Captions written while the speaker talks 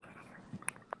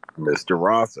Mr.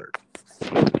 Rosser.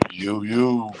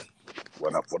 You.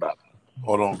 What up? What up?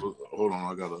 Hold on.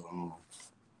 I gotta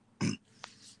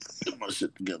get my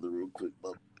shit together real quick,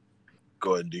 bub.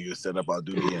 Go ahead and do your setup. I'll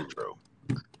do the intro.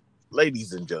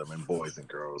 Ladies and gentlemen, boys and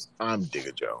girls, I'm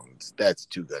Digger Jones. That's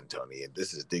Two Gun Tony, and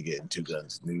this is Digger and Two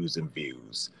Guns News and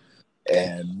Views.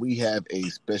 And we have a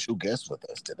special guest with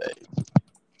us today.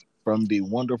 From the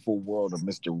wonderful world of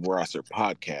Mr. Rosser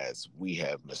podcast, we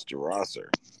have Mr. Rosser.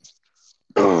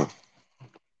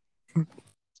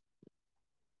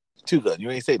 Two Gun,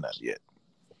 you ain't say nothing yet.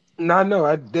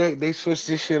 No, they switched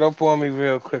this shit up on me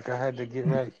real quick. I had to get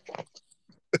right.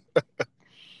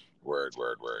 Word.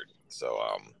 So,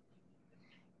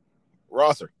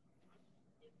 Rosser,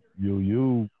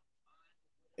 You.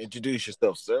 introduce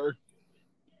yourself, sir.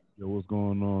 Yo, what's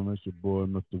going on? It's your boy,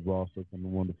 Mr. Rosser, from the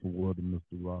wonderful world of Mr.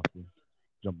 Rosser.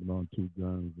 Jumping on Two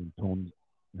Guns and Tony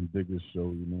and Digger's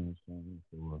show, you know what I'm saying?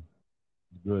 So,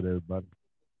 it's good, everybody.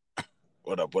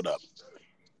 What up?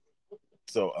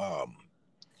 So,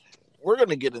 we're going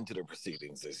to get into the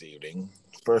proceedings this evening.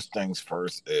 First things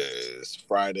first is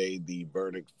Friday, the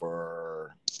verdict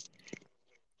for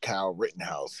Kyle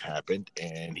Rittenhouse happened,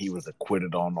 and he was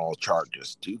acquitted on all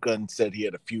charges. Two Gun said he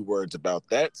had a few words about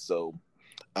that, so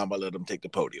I'm going to let him take the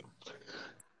podium.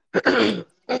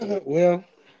 Well,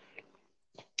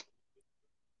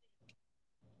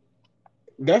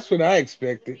 that's what I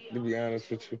expected, to be honest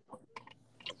with you.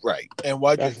 Right. And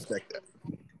why'd you That's expect that?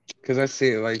 because I see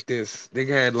it like this. They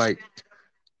had like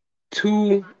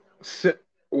two, si-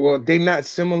 well, they not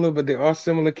similar, but they are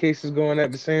similar cases going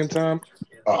at the same time.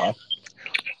 Uh-huh.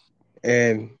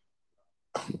 And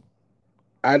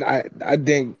I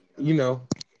think,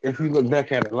 if you look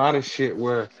back at a lot of shit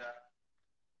where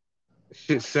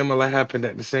shit similar happened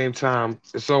at the same time,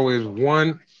 it's always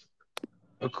one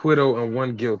acquittal and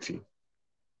one guilty.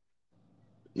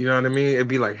 You know what I mean? It'd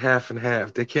be like half and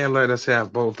half. They can't let us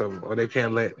have both of them, or they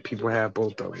can't let people have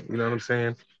both of them. You know what I'm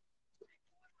saying?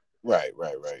 Right.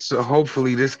 So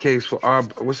hopefully, this case for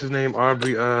what's his name,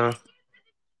 Arbery,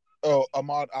 Oh,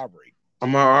 Ahmaud Arbery.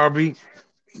 Amar Arbery,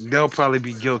 they'll probably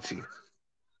be guilty.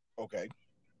 Okay.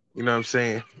 You know what I'm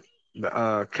saying?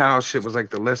 The Kyle shit was like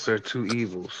the lesser of two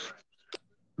evils.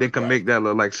 They can Right. make that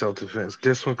look like self defense.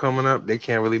 This one coming up, they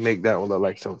can't really make that one look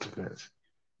like self defense.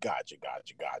 Gotcha.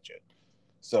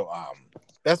 So,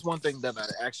 that's one thing that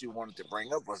I actually wanted to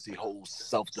bring up was the whole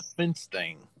self-defense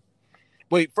thing.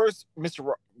 Wait, first,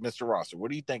 Mr. Rosser,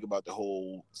 what do you think about the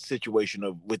whole situation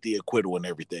of with the acquittal and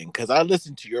everything? Because I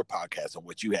listened to your podcast on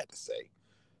what you had to say.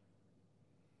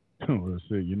 Well,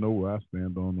 shit, you know where I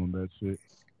stand on that shit.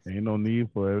 Ain't no need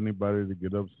for anybody to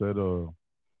get upset or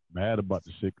mad about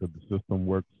the shit because the system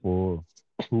works for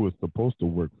who it's supposed to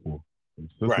work for.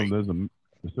 Right.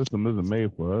 The system isn't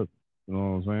made for us. You know what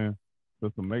I'm saying? The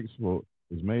system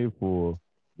is made for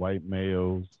white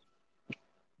males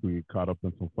who get caught up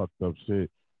in some fucked up shit.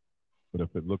 But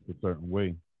if it looks a certain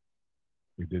way,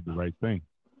 they did the right thing.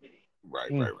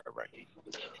 Right. Mm.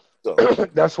 So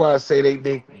That's why I say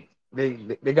they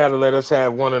got to let us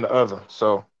have one or the other.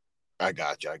 So I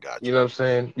got you you. know what I'm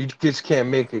saying? You just can't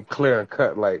make it clear and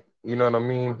cut. Like you know what I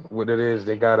mean? What it is,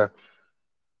 they gotta,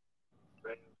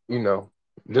 you know,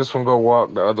 this one go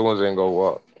walk, the other ones ain't go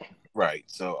walk. Right.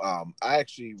 So I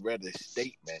actually read a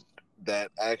statement that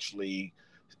actually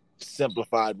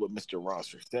simplified what Mr.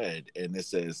 Rosser said, and it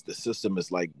says the system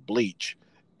is like bleach.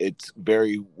 It's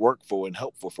very workful and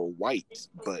helpful for whites,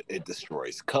 but it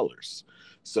destroys colors.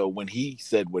 So when he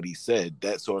said what he said,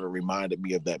 that sort of reminded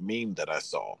me of that meme that I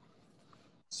saw.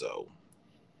 So,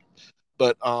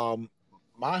 but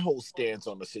my whole stance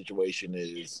on the situation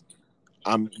is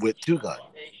I'm with Two Gun.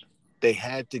 They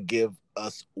had to give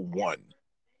us one,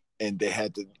 and they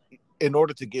had to, in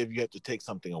order to give, you have to take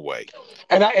something away.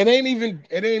 And it ain't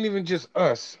even just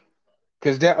us,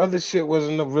 cause that other shit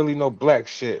wasn't really no black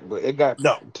shit, but it got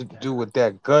No, to do with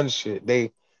that gun shit.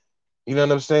 You know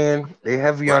what I'm saying? They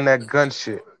heavy on right, that gun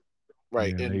shit.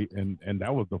 right, Yeah, and and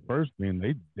that was the first thing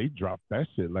they dropped that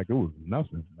shit like it was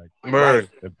nothing. Like right,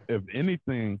 Word. if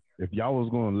anything, if y'all was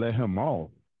gonna let him off,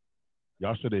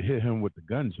 y'all should have hit him with the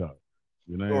gun charge.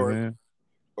 You know what I'm or saying?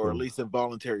 or at So least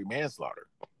involuntary manslaughter.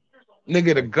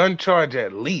 Nigga, the like gun charge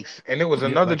at least, and there was yeah,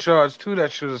 another like charge too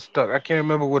that should have stuck. I can't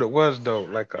remember what it was though.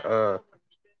 Like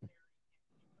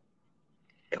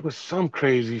it was some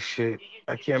crazy shit.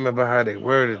 I can't remember how they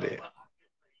worded it. Uh,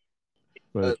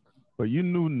 but but you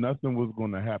knew nothing was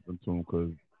gonna happen to him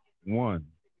because one,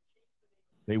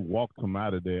 they walked him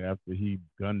out of there after he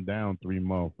gunned down three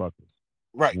motherfuckers.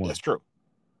 right, that's One. true.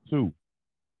 Two,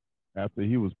 after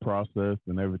he was processed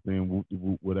and everything, whoop,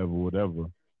 whoop, whatever.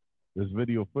 There's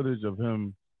video footage of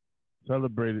him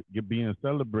being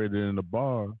celebrated in a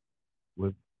bar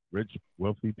with rich,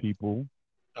 wealthy people,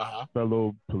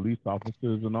 fellow police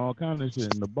officers, and all kind of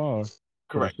shit in the bar for the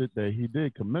Correct. shit that he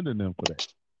did, commended him for that.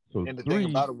 So And the thing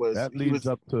three, about it was that leads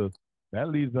up to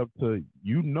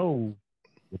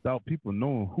without people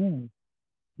knowing who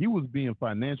he was being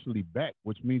financially backed,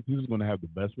 which means he was going to have the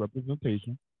best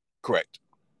representation. correct.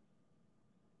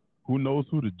 Who knows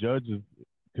who the judge is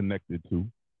connected to?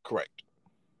 Correct.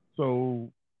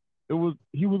 So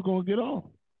he was going to get off.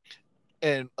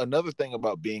 And another thing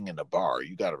about being in a bar,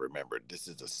 you got to remember this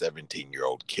is a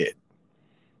 17-year-old kid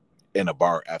in a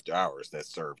bar after hours that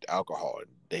served alcohol, and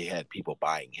they had people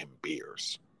buying him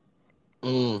beers.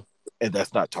 Mm. And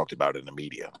that's not talked about in the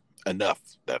media enough,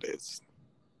 that is.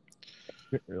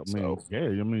 I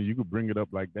mean, you could bring it up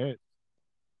like that,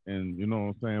 and you know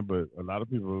what I'm saying. But a lot of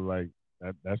people are like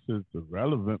that's just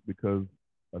irrelevant because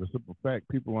of the simple fact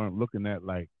people aren't looking at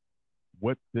like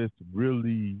what this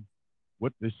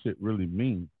shit really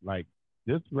means. Like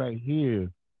this right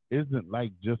here isn't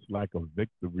like just like a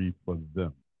victory for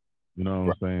them. You know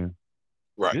what I'm saying?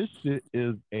 Right. This shit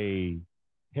is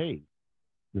hey,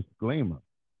 disclaimer.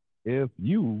 If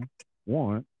you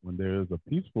want, when there's a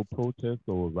peaceful protest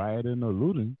or rioting or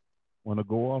looting, want to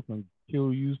go off and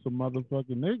kill you some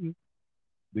motherfucking niggas,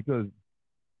 because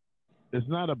it's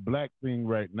not a black thing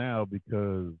right now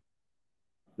because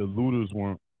the looters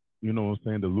weren't, you know what I'm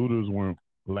saying, the looters weren't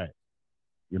black.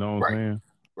 You know what I'm saying?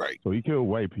 Right. So he killed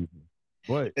white people.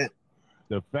 But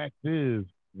the fact is,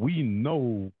 we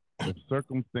know if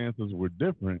circumstances were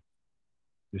different,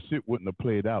 the shit wouldn't have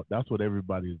played out. That's what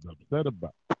everybody's upset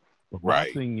about. But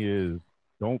my thing is,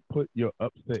 don't put your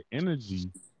upset energy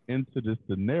into this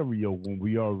scenario when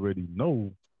we already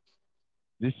know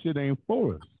this shit ain't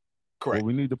for us. Correct. What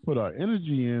we need to put our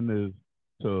energy in is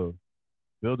to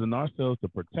building ourselves to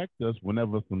protect us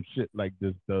whenever some shit like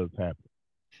this does happen.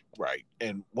 Right.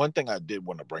 And one thing I did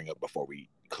want to bring up before we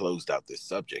closed out this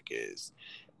subject is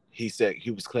he said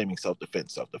he was claiming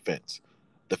self-defense.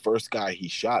 The first guy he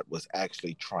shot was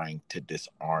actually trying to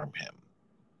disarm him.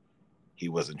 He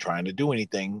wasn't trying to do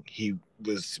anything. He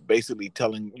was basically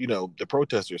telling, the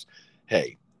protesters,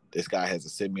 hey, this guy has a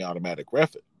semi-automatic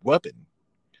weapon.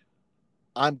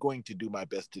 I'm going to do my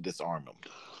best to disarm him.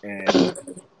 And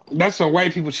that's some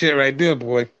white people shit right there,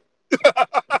 boy.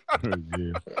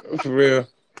 Yeah. For real.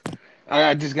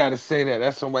 I just gotta say that.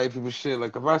 That's some white people shit.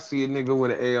 Like if I see a nigga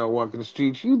with an AR walking the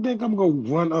streets, you think I'm gonna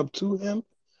run up to him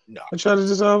no. and try to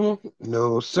disarm him?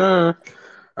 No, sir.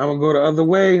 I'm gonna go the other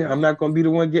way. I'm not gonna be the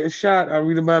one getting shot. I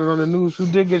read about it on the news. Who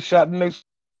did get shot the next?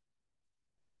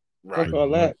 Right. Fuck all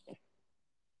that.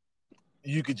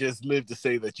 You could just live to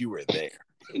say that you were there.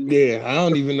 Yeah, I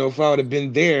don't even know if I would have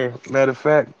been there. Matter of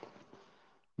fact.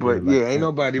 But ain't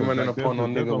nobody running up on no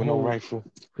nigga with no rifle.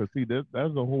 Cause see, there's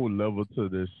a whole level to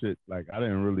this shit. Like I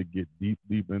didn't really get deep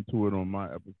into it on my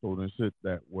episode and shit.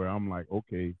 That where I'm like,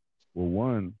 okay, well,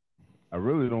 one, I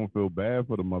really don't feel bad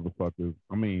for the motherfuckers.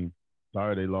 I mean,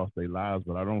 sorry they lost their lives,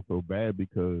 but I don't feel bad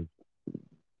because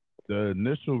the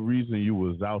initial reason you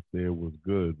was out there was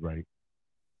good, right?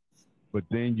 But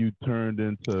then you turned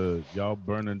into y'all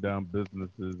burning down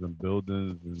businesses and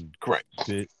buildings and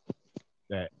shit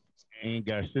that ain't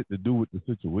got shit to do with the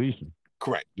situation.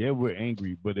 Correct. Yeah, we're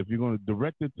angry, but if you're going to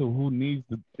direct it to who needs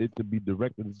it to be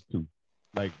directed to,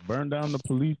 like burn down the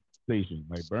police station,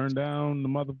 like burn down the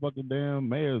motherfucking damn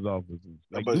mayor's offices,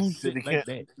 like do shit like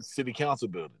that. City council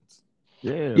buildings.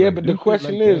 Yeah. Yeah, like, but the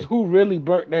question like is, that. who really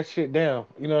burnt that shit down?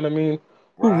 You know what I mean?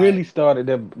 Who really started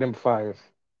them fires?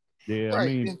 Yeah,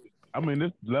 I mean,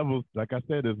 this levels. Like I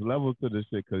said, there's levels to this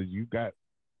shit because you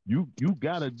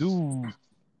gotta do.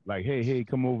 Like, hey,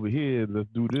 come over here. Let's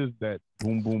do this, that,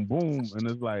 boom, boom, boom. And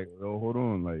it's like, oh, hold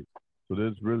on. Like, so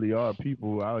there's really are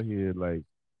people out here, like,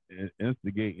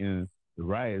 instigating the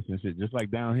riots and shit, just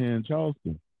like down here in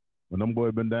Charleston. When them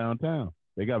boys been downtown,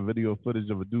 they got video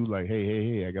footage of a dude like,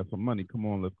 hey, I got some money. Come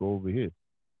on, let's go over here.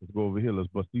 Let's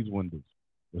bust these windows.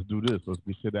 Let's do this. Let's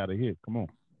get shit out of here. Come on.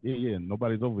 Yeah.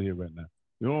 Nobody's over here right now.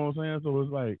 You know what I'm saying? So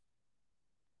it's like,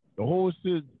 the whole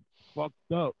shit's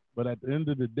fucked up. But at the end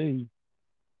of the day,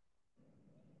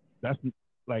 that's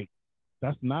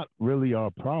not really our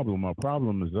problem. Our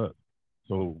problem is us.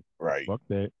 So fuck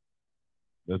that.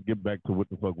 Let's get back to what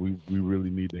the fuck we really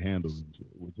need to handle,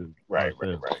 which is right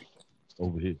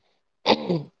over here.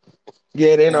 Yeah,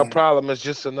 it ain't our problem. It's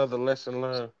just another lesson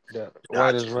learned. That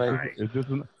right is right. It's just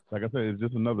like I said, it's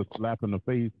just another slap in the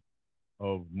face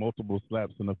of multiple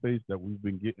slaps in the face that we've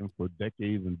been getting for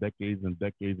decades and decades and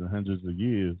decades and hundreds of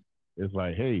years. It's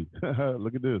like, hey,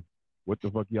 look at this. What the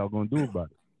fuck y'all gonna do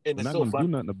about it? And we're not gonna do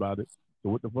nothing about it. So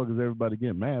what the fuck is everybody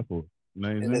getting mad for? You know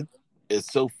what I'm saying?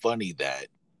 it's so funny that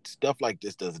stuff like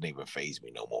this doesn't even faze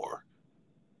me no more.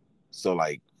 So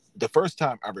like the first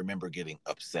time I remember getting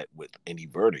upset with any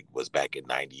verdict was back in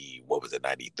 90, what was it,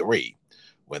 93,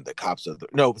 when the cops of the,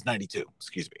 no, it was 92,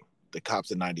 excuse me. The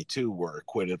cops in 92 were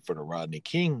acquitted for the Rodney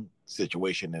King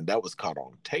situation, and that was caught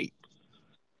on tape.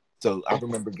 So I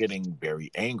remember getting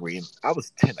very angry, and I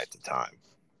was 10 at the time.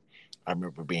 I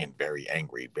remember being very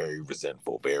angry, very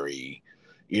resentful, very,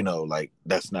 like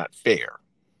that's not fair.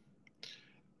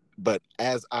 But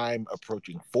as I'm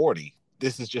approaching 40,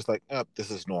 this is just like,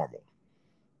 this is normal.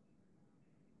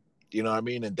 You know what I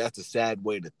mean? And that's a sad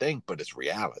way to think, but it's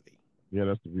reality. Yeah,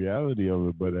 that's the reality of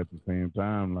it. But at the same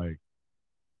time, like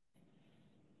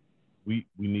we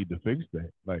need to fix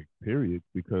that, like period.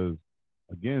 Because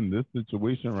again, this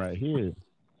situation right here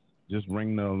just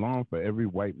ring the alarm for every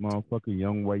white motherfucker,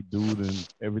 young white dude, and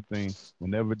everything.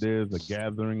 Whenever there's a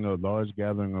gathering, a large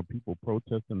gathering of people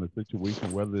protesting the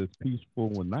situation, whether it's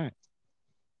peaceful or not,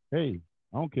 hey,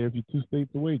 I don't care if you're 2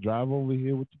 states away. Drive over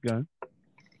here with your gun.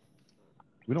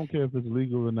 We don't care if it's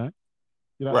legal or not.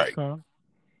 Get out Right. the car.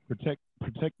 Protect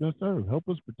and serve. Help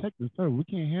us protect and serve. We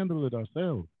can't handle it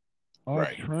ourselves. Our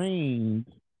Right.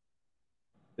 trained,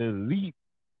 elite,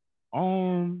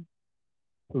 armed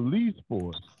police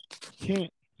force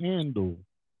can't handle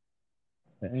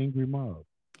the angry mob.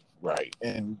 Right.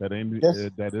 And That angry,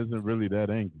 just that isn't really that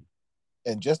angry.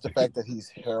 the fact that he's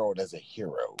heralded as a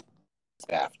hero is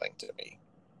baffling to me.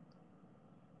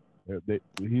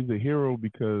 He's a hero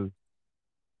because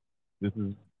this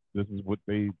is this is what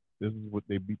they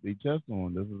beat their chest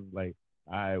on. This is like,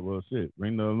 all right, well, shit,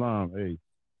 ring the alarm. Hey,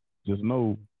 just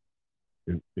know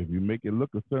if you make it look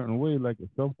a certain way, like a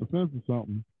self defense or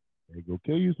something, they go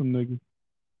kill you some niggas.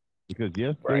 Because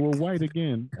yes, they Right. were white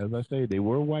again. As I say, they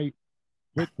were white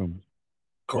victims.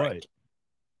 Correct.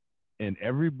 But in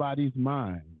everybody's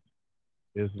mind,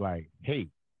 it's like, hey,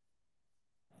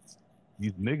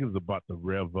 these niggas about to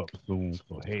rev up soon.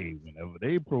 So hey, whenever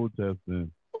they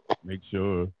protesting, make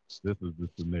sure this is the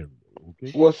scenario.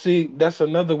 Okay. Well, see, that's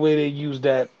another way they use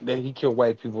that he killed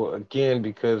white people again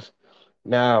because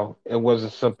now it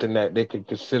wasn't something that they could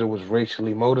consider was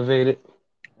racially motivated.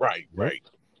 Right. Yep. Right.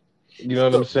 You know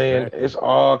what I'm So, saying? Exactly. It's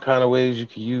all kind of ways you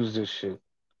can use this shit.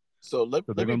 so let,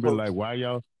 So they're let me gonna be pose.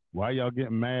 like, why y'all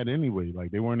getting mad anyway?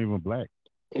 Like they weren't even black.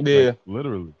 Like Yeah.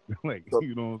 literally. Like, So,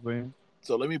 you know what I'm saying?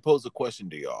 so let me pose a question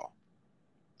to y'all.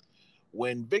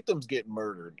 When victims get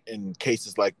murdered in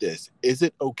cases like this, is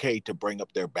it okay to bring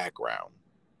up their background?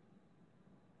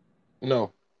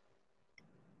 No.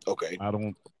 Okay. I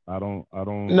don't I don't I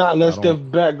don't Not I unless the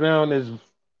don't background is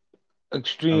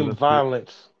extreme unless they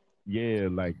violence. yeah,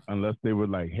 like unless they were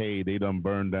like, hey, they done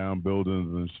burned down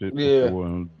buildings and shit Yeah.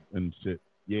 before and shit.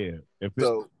 Yeah.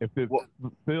 So, If it what?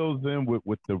 fills in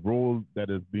with the role that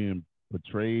is being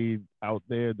portrayed out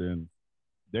there, then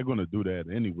they're gonna do that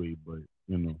anyway. But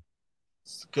you know,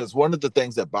 Because one of the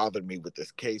things that bothered me with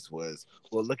this case was,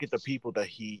 well, look at the people that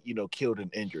he, killed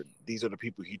and injured. These are the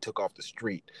people he took off the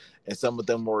street, and some of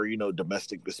them were,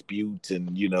 domestic disputes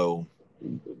and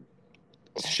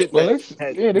shit Well, that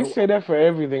had they no. say that for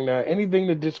everything now. Anything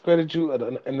to discredit you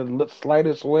in the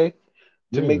slightest way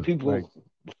to yeah, make like people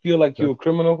feel like you're that's a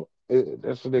criminal,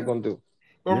 that's what they're gonna do.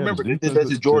 But yeah, the remember, they did defense,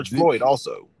 that to George Floyd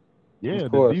also. Of yeah, the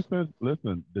course. defense.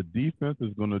 Listen, the defense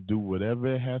is gonna do whatever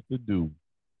it has to do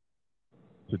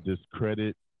to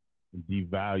discredit and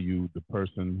devalue the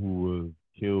person who was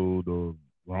killed or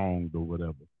wronged or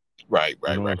whatever. Right, You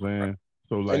right, know right, what I'm right. saying?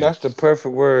 So And like, that's the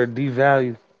perfect word,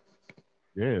 devalue.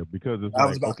 yeah, because it's I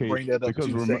was like, about to okay, bring that up too,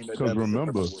 saying that because that is the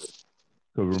perfect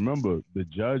word. remember, the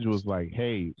judge was like,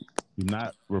 hey, do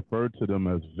not refer to them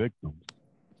as victims.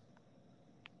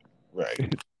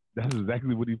 Right, That's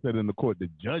exactly what he said in the court. The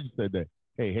judge said that,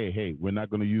 hey, we're not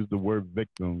going to use the word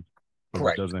victims because it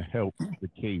correct. doesn't help the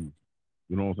case.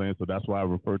 You know what I'm saying? So that's why I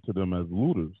refer to them as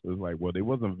looters. It's like, well, they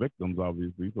wasn't victims,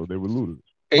 obviously, so they were looters.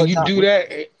 And But you not do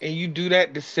that, and you do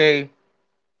that to say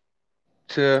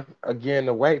to again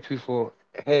the white people,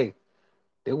 hey,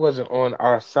 they wasn't on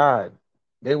our side.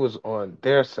 They was on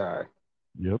their side.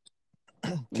 Yep.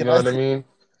 You can know I what I say? mean?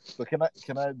 But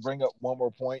can I bring up one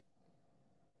more point?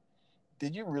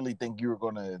 Did you really think you were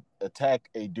going to attack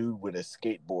a dude with a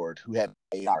skateboard who had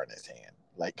an AR in his hand?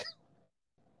 Like,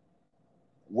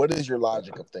 what is your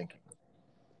logic of thinking?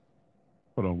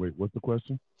 Hold on, wait. What's the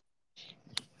question?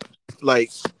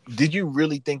 Like, did you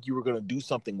really think you were going to do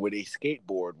something with a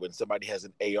skateboard when somebody has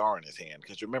an AR in his hand?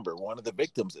 Because remember, one of the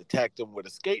victims attacked him with a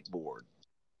skateboard,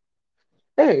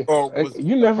 Hey, or was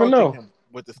you never approaching know. him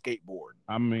with the skateboard.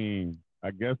 I mean,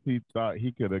 I guess he thought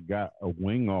he could have got a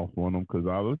wing off on him because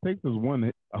all it takes is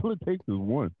one. All it takes is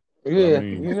one. But I Yeah,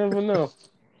 mean, you never know.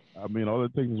 I mean, all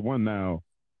it takes is one now.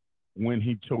 When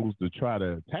he chose to try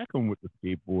to attack him with the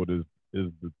skateboard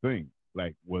is the thing.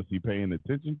 Like, was he paying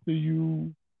attention to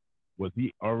you? Was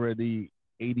he already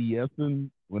ADSing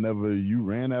whenever you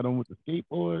ran at him with the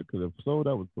skateboard? Because if so,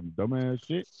 that was some dumbass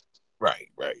shit. Right,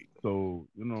 right. So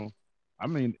I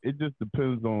mean, it just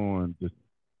depends on the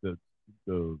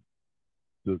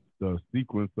the the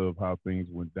sequence of how things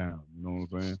went down. You know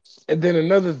what I'm saying? And then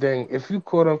another thing, if you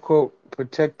quote unquote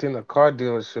protecting a car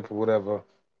dealership or whatever,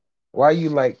 why you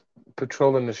like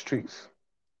patrolling the streets?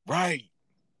 Right,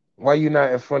 Why you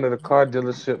not in front of the car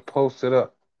dealership posted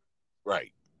up?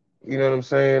 right. You know what I'm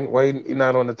saying? Why you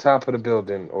not on the top of the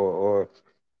building or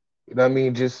you know what I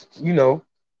mean? Just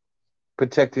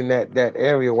protecting that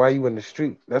area. Why you in the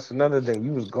street? That's another thing.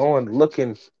 You was going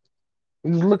looking.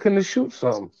 You was looking to shoot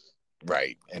something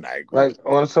Right. And I agree with like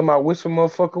on some I wish a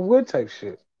motherfucker would type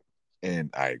shit.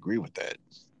 that.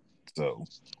 So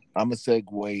I'm gonna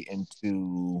segue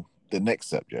into the next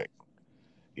subject.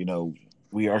 You know,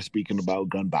 we are speaking about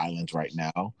gun violence right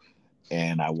now,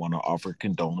 and I want to offer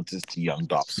condolences to Young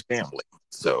Dolph's family.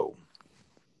 So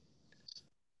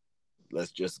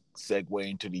let's just segue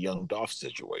into the Young Dolph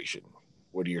situation.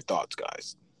 What are your thoughts,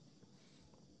 guys?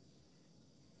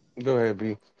 Go ahead,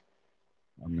 B.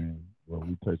 I mean, well,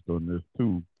 we touched on this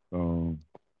too. Um,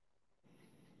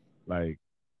 like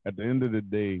at the end of the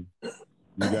day,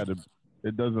 you got to.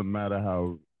 It doesn't matter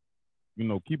how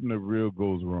keeping it real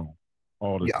goes wrong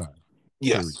all the Yeah. time.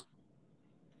 Period. Yes.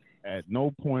 At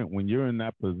no point when you're in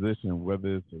that position,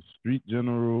 whether it's a street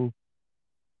general,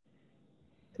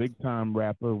 big time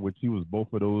rapper, which he was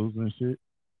both of those and shit.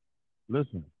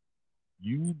 Listen,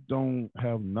 you don't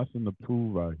have nothing to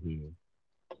prove out here.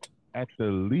 At the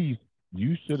least,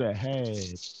 you should have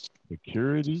had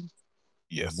security and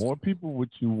Yes. more people with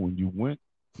you when you went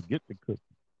to get the cookie.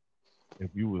 If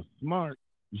you were smart,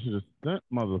 you should have sent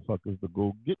motherfuckers to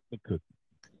go get the cookie.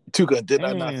 Tuka, did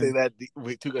I not say And that?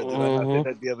 Wait, Tuka, did I not say Mm-hmm.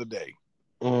 that the other day?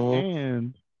 Mm-hmm.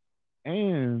 and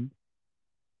and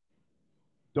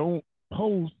don't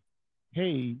post,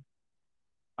 hey,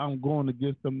 I'm going to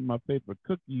get some of my favorite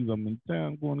cookies. I'm in town.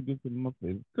 I'm going to get some of my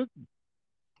favorite cookies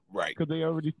Right. because they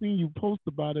already seen you post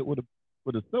about it with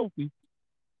a selfie,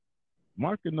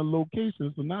 marking the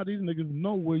location. So now these niggas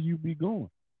know where you be going.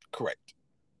 Correct.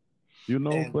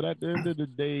 And But at the end of the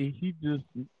day, he just.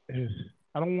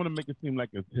 I don't want to make it seem like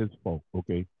it's his fault.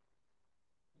 Okay,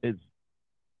 it's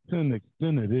to an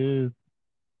extent it is,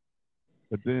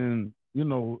 but then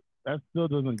that still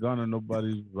doesn't garner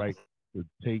nobody's right to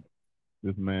take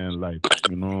this man's life.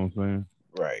 You know what I'm saying?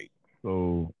 right.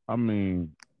 So I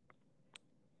mean,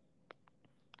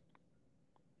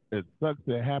 it sucks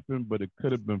it happened, but it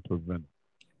could have been prevented.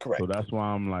 So Correct. that's why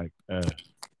I'm like,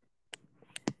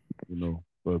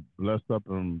 but bless up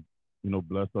and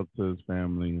bless up to his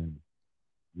family, and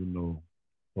you know,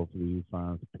 hopefully he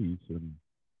finds peace in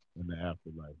the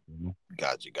afterlife.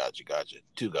 Gotcha.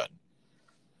 Two gun.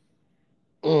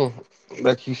 Mm.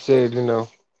 Like you said,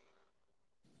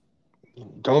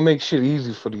 don't make shit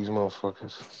easy for these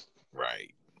motherfuckers.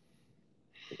 Right.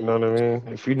 You know what I mean?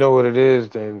 If you know what it is,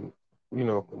 then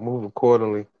move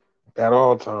accordingly at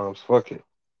all times. Fuck it.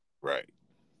 Right.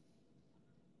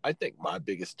 I think my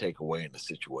biggest takeaway in the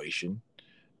situation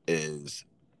is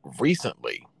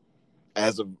recently,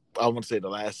 as of I want to say the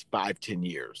last 5-10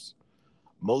 years,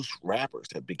 most rappers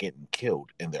have been getting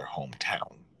killed in their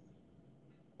hometown.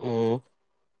 Mm-hmm.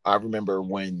 I remember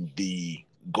when the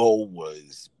goal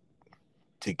was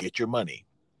to get your money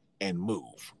and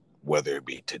move, whether it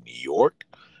be to New York,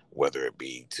 whether it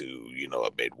be to, a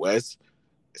Midwest,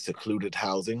 secluded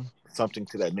housing, something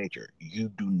to that nature. You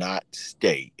do not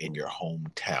stay in your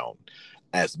hometown.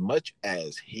 As much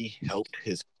as he helped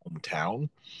his hometown,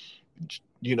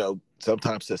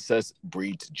 sometimes success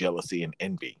breeds jealousy and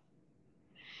envy. It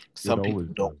Some people always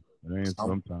don't. does. It ain't Some,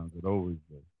 sometimes. It always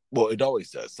does. well, it always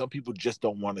does. Some people just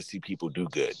don't want to see people do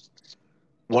good.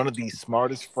 One of the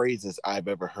smartest phrases I've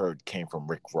ever heard came from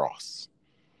Rick Ross.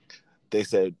 They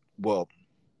said, "Well,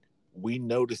 we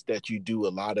noticed that you do a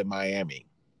lot in Miami,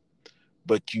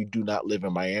 but you do not live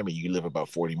in Miami. You live about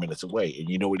 40 minutes away." And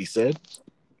you know what he said?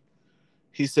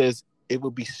 He says, "It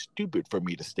would be stupid for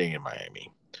me to stay in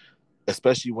Miami,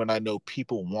 especially when I know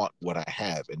people want what I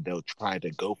have and they'll try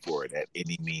to go for it at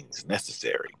any means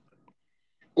necessary."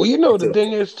 Well, He the said,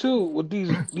 thing is too with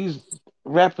these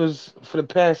rappers for the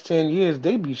past 10 years,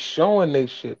 they be showing they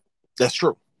shit. "That's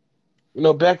true."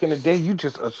 Back in the day, you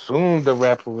just assumed the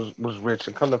rapper was rich,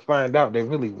 and come to find out, they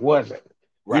really wasn't.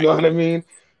 You know Right, what I mean?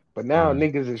 But now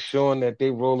Right. niggas is showing that they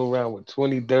roll around with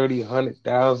 20, 30,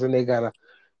 100,000. They got a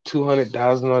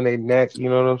 200,000 on their neck. You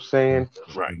know what I'm That's saying?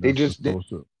 right, and They that's the just they,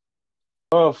 social.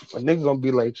 off, a nigga gonna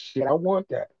be like, shit, I want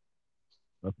that.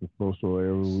 That's the social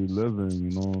era we live in.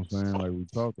 You know what I'm saying? Like we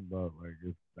talked about, like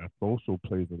it's that social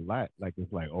plays a lot. Like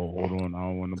it's like, oh, hold on, I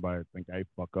don't want nobody to think I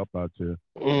fuck up out here.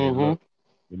 Hey, Mm-hmm. look,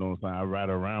 you know what I'm saying? I ride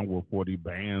around with 40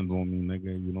 bands on me, nigga.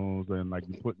 You know what I'm saying? Like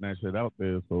you putting that shit out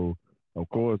there, so of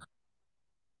course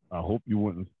I hope you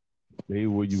wouldn't stay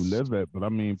where you live at. But I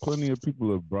mean, plenty of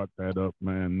people have brought that up,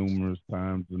 man, numerous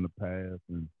times in the past,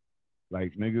 and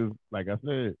like niggas, like I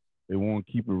said, they want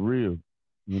to keep it real.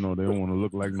 You know, they don't want to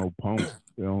look like no punk.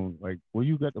 They don't like what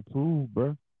you got to prove,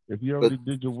 bruh. If you But already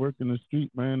did your work in the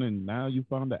street, man, and now you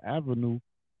found the avenue,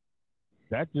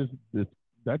 that just this,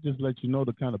 that just lets you know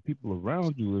the kind of people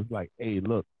around you is like, hey,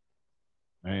 look,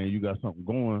 man, you got something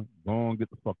going, go on, get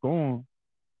the fuck on.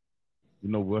 You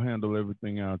know, we'll handle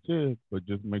everything out here, but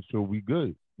just make sure we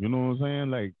good. You know what I'm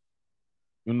saying? Like,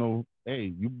 you know,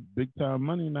 hey, you big time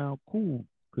money now, cool,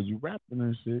 because you rapping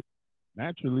and shit.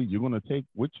 Naturally, you're gonna take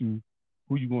with you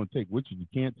who you gonna take with you. You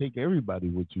can't take everybody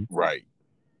with you, right,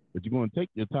 but you're gonna take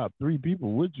your top three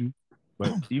people with you.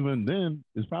 But even then,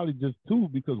 it's probably just two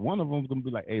because one of them's gonna be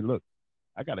like, "Hey, look,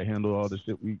 I gotta handle all the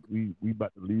shit we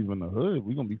about to leave in the hood.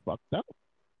 We gonna be fucked up,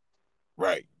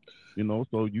 right. you know."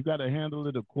 So you gotta handle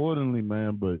it accordingly,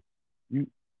 man. But you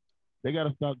they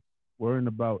gotta stop worrying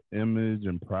about image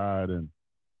and pride and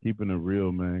keeping it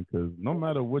real, man. Because no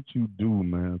matter what you do,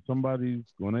 man, somebody's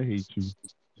gonna hate you.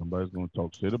 Somebody's gonna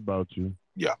talk shit about you,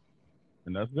 Yeah.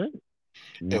 and that's it.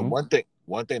 You And know?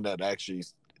 one thing that actually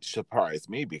surprised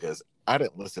me because I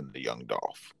didn't listen to Young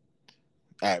Dolph.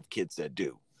 I have kids that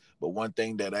do. But one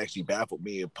thing that actually baffled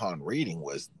me upon reading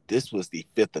was this was the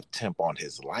fifth attempt on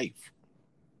his life,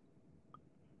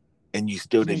 and you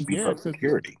still I didn't mean, beef up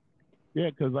security.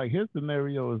 cause like his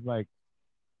scenario is like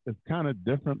it's kind of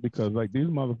different because like these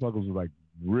motherfuckers were like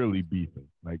really beefing.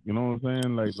 Like you know what I'm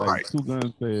saying? Like Right, Two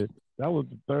Guns said that was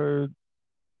the third.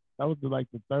 That was like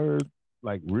the third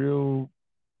like real.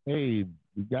 Hey,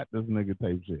 we got this nigga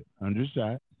type shit. 100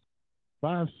 shots,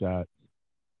 5 shots.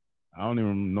 I don't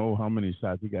even know how many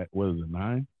shots he got. What is it,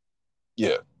 9?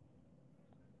 yeah,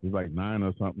 It's like 9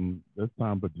 or something this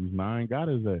time, but these 9 got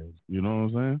his ass. You know what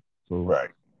I'm saying? So right.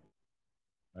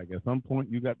 like at some point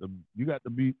you got to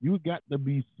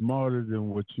be smarter than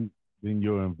what you than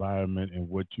your environment and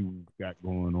what you got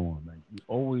going on. Like you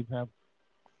always have.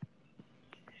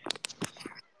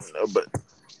 But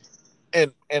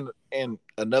and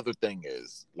another thing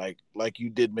is like you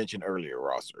did mention earlier,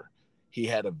 Rosser. He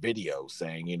had a video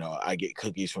saying, I get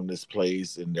cookies from this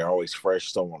place and they're always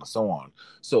fresh, so on and so on.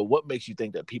 So what makes you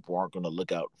think that people aren't going to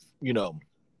look out,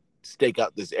 stake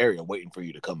out this area waiting for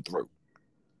you to come through?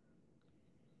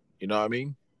 You know what I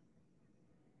mean?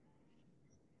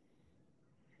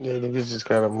 Yeah, niggas just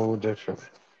gotta move different.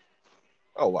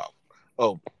 Oh wow.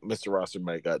 Oh, Mr. Rosser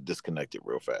might got disconnected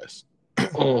real fast.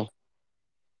 Mm.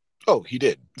 Oh, he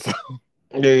did.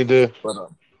 Yeah, you did. But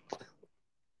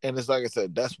and it's like I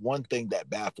said, that's one thing that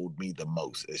baffled me the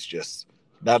most. It's just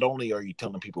not only are you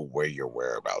telling people where your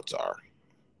whereabouts are,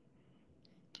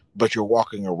 but you're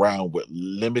walking around with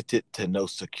limited to no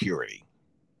security.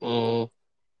 Mm.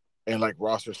 And like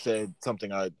Rosser said,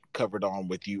 something I covered on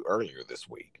with you earlier this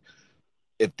week.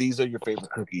 If these are your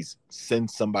favorite cookies, send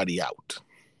somebody out.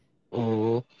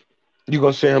 Mm. You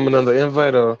gonna send him another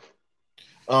invite or?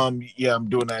 Yeah, I'm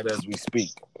doing that as we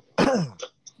speak.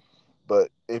 But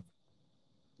if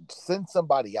send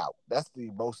somebody out, that's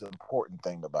the most important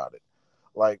thing about it.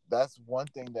 Like that's one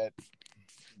thing that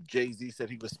Jay-Z said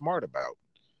he was smart about.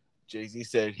 Jay-Z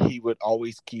said he would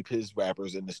always keep his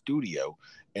rappers in the studio,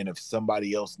 and if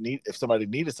somebody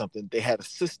needed something, they had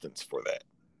assistants for that.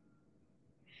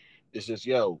 It's just,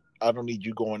 yo, I don't need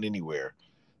you going anywhere.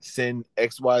 Send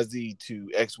XYZ to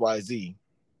XYZ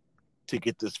to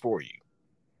get this for you.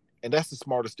 And that's the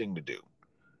smartest thing to do.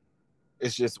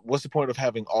 It's just, what's the point of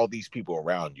having all these people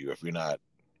around you if you're not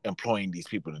employing these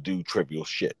people to do trivial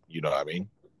shit? You know what I mean?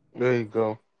 There you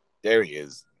go. There he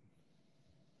is.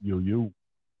 You.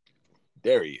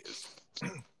 There he is.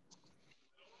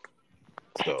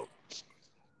 So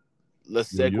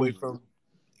let's You. segue from,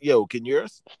 yo, can you hear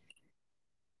us?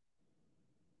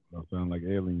 That sound like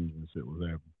aliens and shit was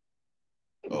happening.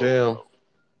 Oh, Damn. no.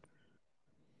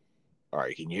 All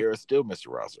right, can you hear us still, Mr.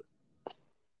 Rosser?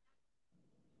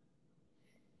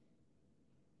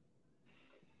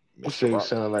 You Mr. say you Rosser.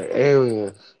 sound like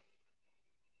aliens.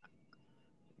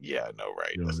 Yeah, I know,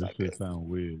 right? Yo, That's this not shit good. sound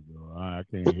weird, bro. I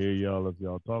can't hear y'all if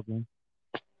y'all talking.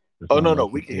 It Oh, sound no,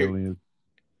 like we some can hear you. aliens.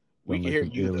 We Sound can like hear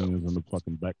some you, though. aliens in the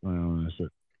fucking background and shit.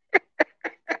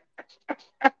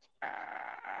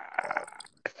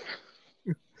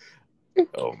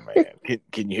 Oh, man.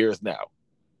 Can you hear us now?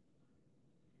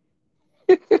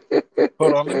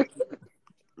 Hold on,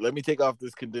 let me take off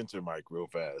this condenser mic real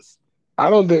fast. I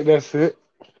don't think that's it.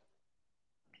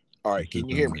 All That right, can shit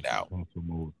you hear sound me like now?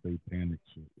 some old satanic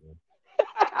shit.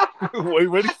 Yo. Wait,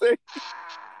 what did he say?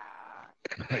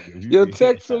 Like if you Yo, can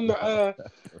hear, text him to yo,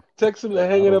 I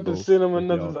hang it don't up and know send him if y'all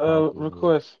another talking or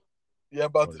request. Yeah,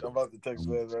 oh I'm yeah. about to text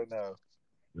I'm, Vaz right now.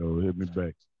 yo, hit me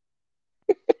back.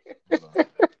 Hold on.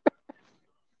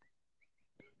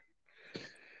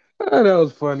 Oh, that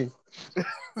was funny.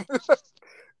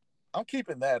 I'm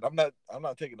keeping that. I'm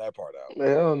not taking that part out.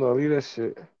 Man, I don't know. Leave that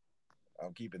shit.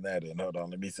 I'm keeping that in. Hold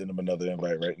on, let me send him another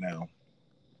invite right now.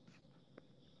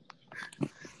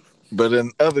 But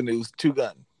in other news, Two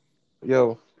Gun.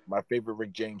 Yo, My favorite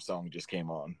Rick James song just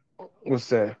came on. what's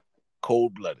that?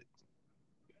 Cold Blooded.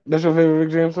 That's your favorite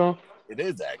Rick James song? It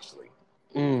is actually.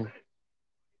 Mm.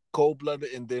 Cold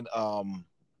Blooded, and then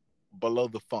Below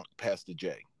the Funk, Pastor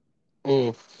J.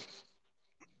 Mm.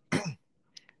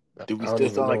 Do I we don't still even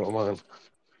sound know like what mine.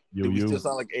 Yo, do we still you.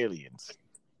 sound like aliens?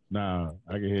 Nah,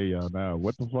 I can hear y'all now.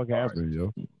 What the fuck All right. happened,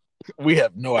 yo? We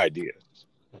have no idea.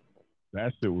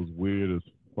 That shit was weird as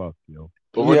fuck, yo.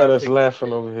 But You had us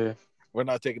laughing over here. we're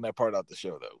not taking that part out the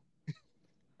show though.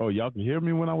 Oh, y'all can hear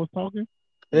me when I was talking?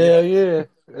 Yeah. Hell yeah.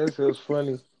 That shit was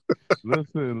funny.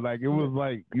 Listen, like it was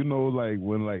like like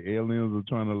when like aliens are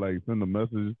trying to like send a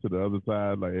message to the other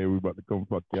side, like, hey, we about to come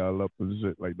fuck y'all up and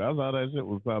shit. Like that's how that shit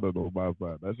was sounding on my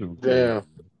side. That shit was crazy. Damn.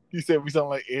 You said we sound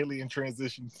like alien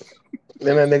transitions.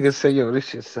 Then that nigga say, yo, this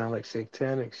shit sound like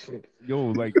satanic shit.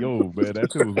 Yo, man, that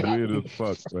shit was weird as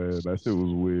fuck, man. That shit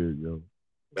was weird, yo.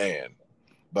 Man.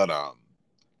 But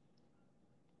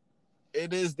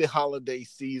it is the holiday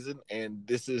season and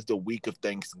this is the week of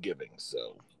Thanksgiving.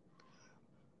 So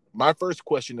my first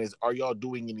question is, are y'all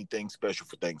doing anything special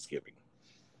for Thanksgiving?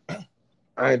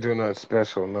 I ain't doing nothing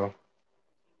special, no.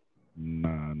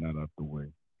 Nah, not out the way.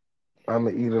 I'ma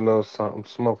eat a little something,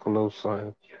 smoke a little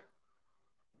something.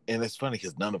 And it's funny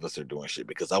because none of us are doing shit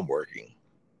because I'm working.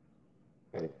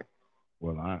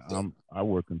 Well, So, I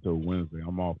work until Wednesday.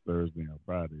 I'm off Thursday and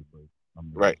Friday, but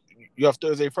I'm right. You off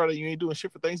Thursday, Friday, you ain't doing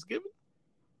shit for Thanksgiving?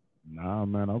 nah,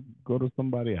 man. I'll go to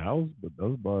somebody's house, but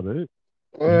that's about it.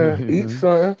 Eat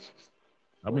something.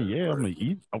 I mean, Word, yeah, I'm word. gonna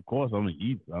eat. Of course, I'm gonna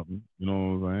eat something. You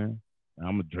know what I'm saying? And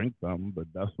I'm gonna drink something, but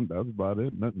that's about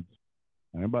it. Nothing.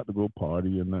 I ain't about to go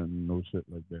party or nothing, no shit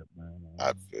like that, man.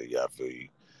 I feel you. I feel you.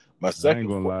 My I ain't second,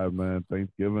 gonna lie, man.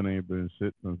 Thanksgiving ain't been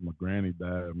shit since my granny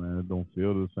died, man. It don't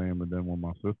feel the same. And then when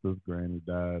my sister's granny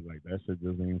died, like that shit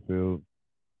just ain't feel.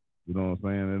 You know what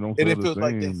I'm saying? It don't and feel it the feels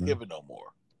like same, man. Thanksgiving no more.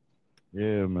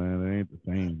 Yeah, man. It ain't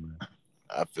the same, man.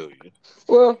 I feel you.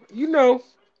 Well, you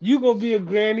gonna be a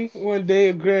granny one day,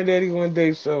 a granddaddy one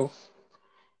day, so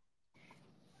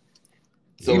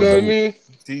you So Yeah, know it's what I up. hope. mean?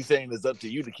 He's saying it's up to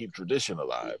you to keep tradition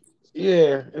alive.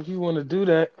 Yeah, if you wanna do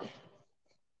that.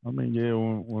 I mean, yeah.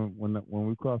 When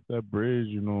we cross that bridge,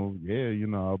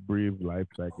 yeah, I'll breathe life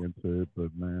back into it. But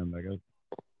man, like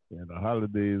yeah, the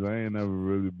holidays, I ain't never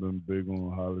really been big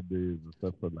on holidays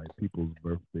except for like people's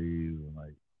birthdays and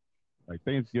like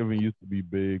Thanksgiving used to be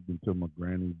big until my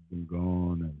granny's been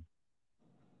gone, and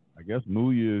I guess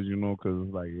New Year's, because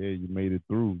it's like, yeah, you made it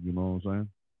through. You know what I'm saying?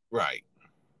 Right.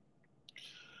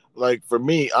 Like for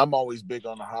me, I'm always big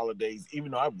on the holidays.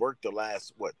 Even though I've worked the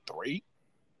last three,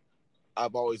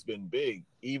 I've always been big.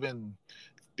 Even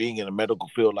being in a medical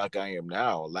field like I am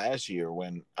now, last year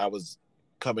when I was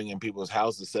coming in people's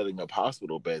houses setting up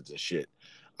hospital beds and shit,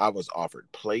 I was offered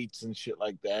plates and shit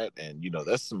like that. And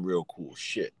that's some real cool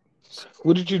shit.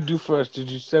 What did you do first? Did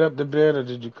you set up the bed or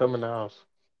did you come in the house?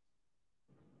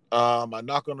 I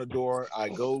knock on the door, I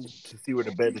go to see where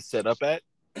the bed is set up at.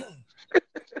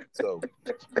 So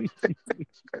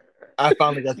I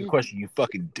finally got the question, you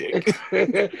fucking dick.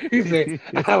 He said,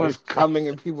 I was coming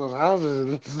in people's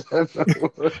houses.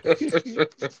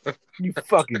 You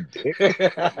fucking dick.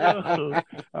 Yo,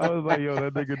 I was like, yo,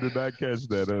 that nigga did not catch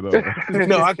that at all.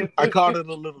 No, I caught it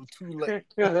a little too late.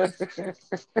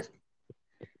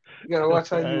 You gotta watch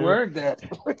how you word that.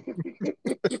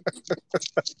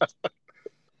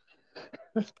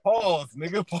 Pause,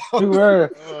 nigga. You Pause.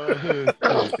 were.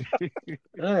 Oh shit.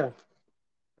 Yeah.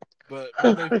 But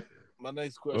my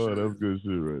next Oh, question that's is, good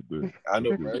shit right there. I That's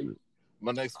know, good right? shit.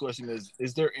 My next question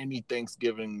is there any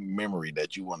Thanksgiving memory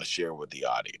that you want to share with the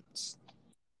audience?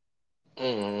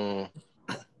 Mm,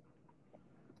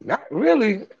 not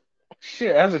really.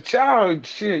 Shit, as a child,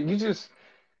 shit, you just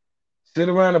sit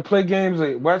around and play games,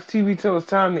 like watch TV till it's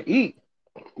time to eat.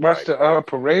 Watch Right, the right,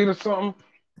 parade or something.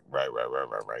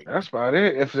 right. That's about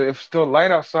it. If it's still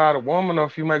light outside or warm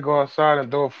enough, you might go outside and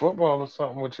throw a football or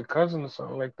something with your cousin or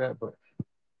something like that. But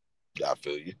I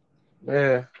feel you.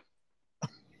 yeah,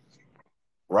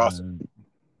 Ross. And,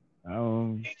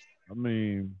 I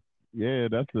mean, yeah,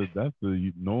 that's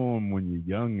the norm when you're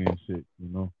young and shit.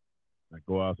 Like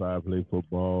go outside, play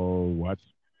football, watch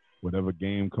whatever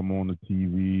game come on the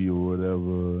TV or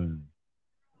whatever, and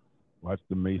watch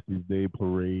the Macy's Day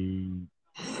Parade.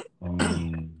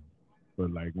 Um,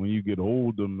 but like when you get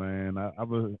older, man, I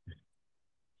don't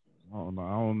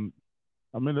know.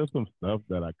 I mean, there's some stuff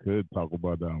that I could talk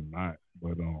about that I'm not,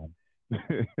 but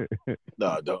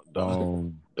No, don't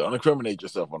um, don't incriminate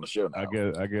yourself on the show now.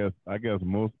 I guess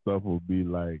most stuff would be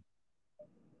like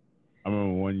I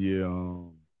remember one year,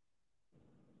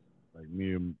 like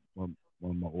me and one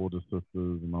of my older sisters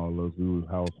and all us, we was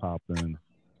house hopping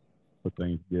for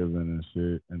Thanksgiving and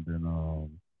shit, and then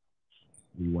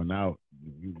we went out,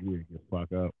 we didn't get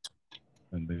fucked up,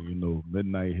 and then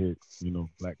midnight hit,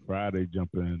 Black Friday jump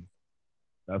in.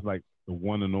 That's like the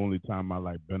one and only time I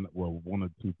like been one or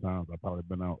two times I probably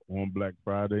been out on Black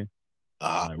Friday.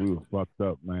 Like we were fucked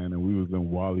up, man, and we was in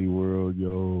Wally World,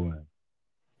 yo, and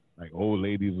like old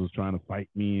ladies was trying to fight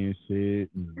me and shit,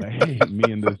 and like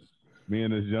me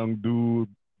and this young dude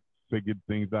figured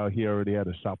things out. He already had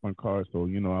a shopping cart, so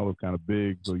I was kind of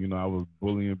big, so I was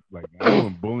bullying. Like I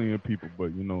wasn't bullying people,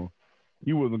 but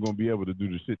he wasn't gonna be able to do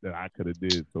the shit that I could have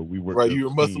did. So we worked. Right, you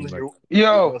were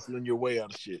muscling your way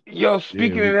out of shit. Yo,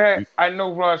 speaking of that, I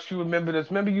know Ross, you remember this.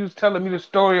 Remember you was telling me the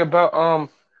story about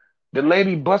the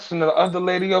lady busting the other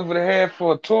lady over the head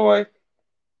for a toy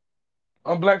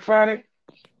on Black Friday?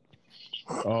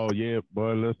 Oh yeah,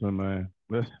 boy, listen, man.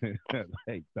 Listen,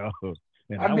 like dog.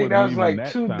 And I think that was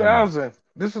like 2000.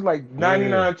 This is like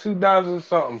 99, 2000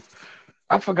 something.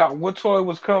 I forgot what toy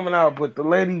was coming out, but the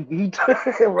lady,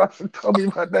 Russell told me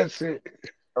about that shit.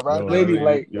 Around that lady,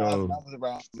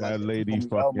 that lady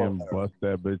fucking bust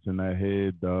that bitch in that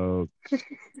head, dog.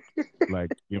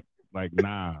 like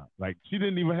nah. Like she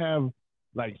didn't even have,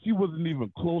 like she wasn't even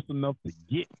close enough to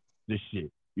get the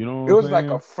shit. You know what it was I'm like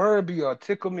saying? a Furby or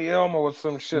Tickle Me Elmo or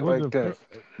some shit like that.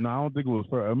 No, I don't think it was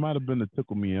Furby. It might have been the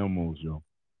Tickle Me Elmos, yo.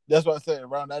 That's what I said.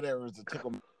 Around that era, it was a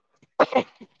Tickle Me.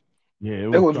 Yeah,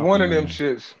 it was one of them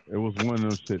shits. It was one of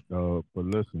them shit, dog. But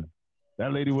listen,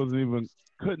 that lady wasn't even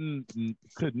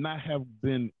could not have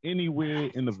been anywhere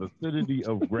in the vicinity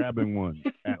of grabbing one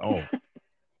at all.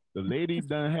 The lady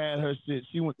done had her shit.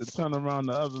 She went to turn around.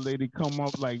 The other lady come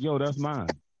up like, "Yo, that's mine."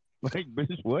 Like,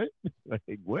 bitch, what? Like,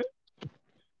 what?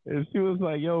 And she was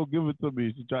like, "Yo, give it to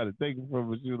me." She tried to take it from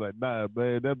her. She was like, "Nah,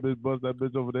 man, that bitch bust that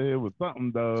bitch over the head with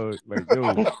something, dog." Like,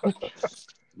 yo,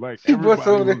 like she bust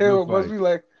over the head. It must be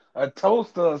like a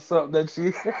toaster or something that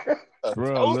she.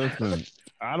 Bro, listen,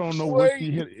 I don't know what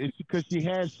she hit. It's because she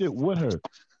had shit with her,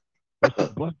 but she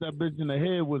bust that bitch in the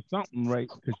head with something, right?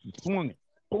 Because she swung it.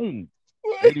 Boom.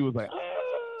 Lady was like,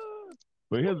 ah.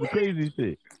 But here's the crazy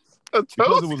shit.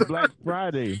 Because it was Black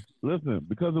Friday. Listen,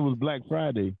 because it was Black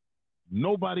Friday.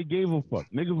 Nobody gave a fuck.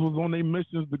 Niggas was on their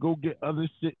missions to go get other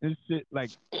shit and shit. Like,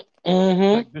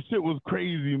 like the shit was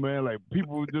crazy, man. Like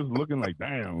people were just looking like,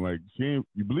 damn, like she ain't,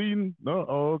 you bleeding? No,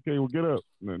 oh okay, well get up.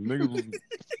 And niggas was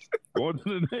going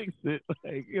to the next shit.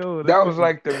 Like, yo, that was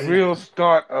like the real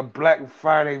start of Black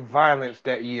Friday violence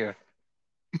that year.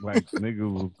 Like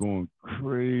niggas was going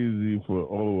crazy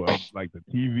for like the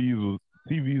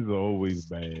TVs are always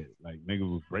bad. Like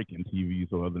niggas was breaking TVs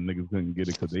so other niggas couldn't get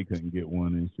it because they couldn't get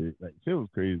one and shit. Like shit was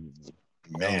crazy,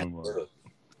 man.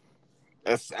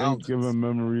 That Thanksgiving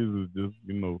memories is just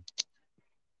the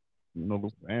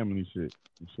family shit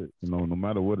and shit. No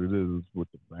matter what it is, it's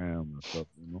with the fam and stuff.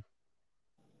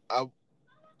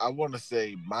 I want to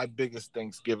say my biggest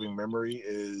Thanksgiving memory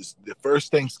is the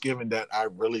first Thanksgiving that I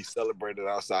really celebrated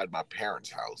outside my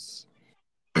parents' house.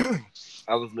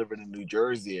 I was living in New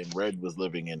Jersey and Red was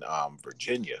living in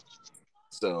Virginia.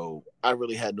 So I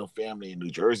really had no family in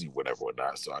New Jersey, whatever or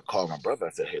not. So I called my brother.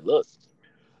 I said, "Hey, look,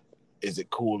 is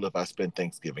it cool if I spend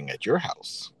Thanksgiving at your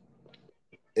house?"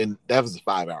 And that was a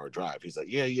 5-hour drive. He's like,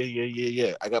 yeah.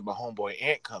 I got my homeboy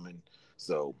Aunt coming.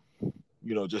 So,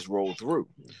 just roll through.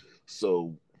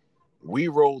 So we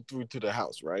rolled through to the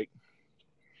house, right?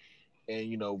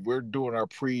 And, we're doing our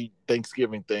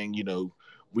pre-Thanksgiving thing.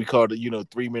 We called it,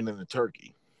 3 men and a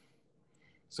turkey.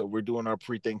 So we're doing our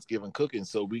pre-Thanksgiving cooking.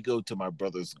 So we go to my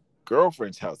brother's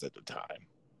girlfriend's house at the time.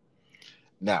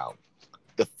 Now,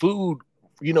 the food,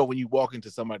 when you walk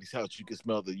into somebody's house, you can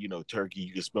smell the, turkey.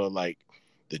 You can smell like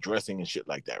the dressing and shit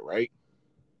like that, right?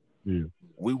 Yeah.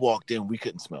 We walked in, we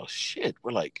couldn't smell shit.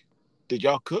 We're like, "Did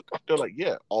y'all cook?" They're like,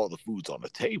 "Yeah, all the food's on the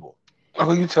table."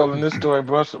 Oh, you telling this story,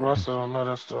 Russell don't know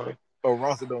that story. Oh,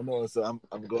 Russell don't know it, so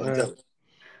I'm going to tell it.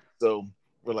 So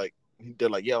they're like,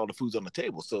 "Yeah, all the food's on the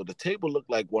table." So the table looked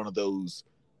like one of those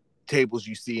tables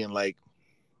you see in like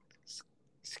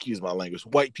excuse my language,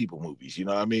 white people movies. You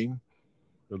know what I mean?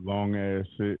 The long ass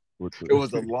shit with It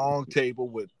was a the long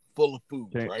table full of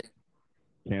food, Can- right?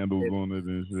 candles And on it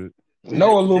and shit. No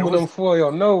there aluminum was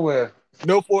foil nowhere.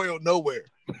 no foil nowhere,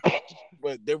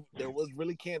 but there was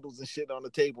really candles and shit on the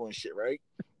table and shit, right?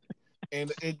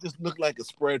 And it just looked like a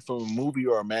spread from a movie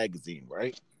or a magazine,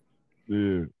 right?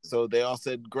 Yeah. So they all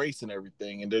said grace and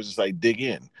everything, and they're just like, dig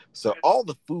in. So all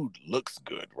the food looks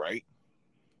good, right?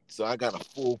 So I got a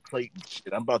full plate and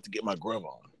shit. I'm about to get my grub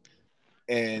on.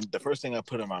 And the first thing I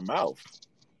put in my mouth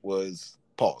was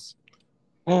pause.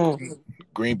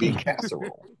 Green bean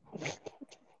casserole.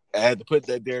 I had to put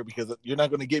that there because you're not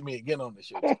going to get me again on this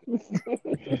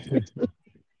shit.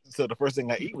 So the first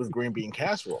thing I eat was green bean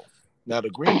casserole. Now the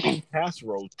green bean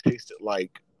casserole tasted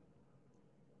like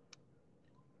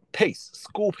paste,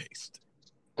 school paste.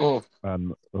 Oh my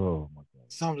god.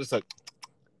 So I'm just like,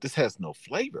 this has no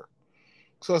flavor.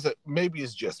 So I said, maybe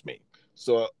it's just me.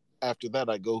 So after that,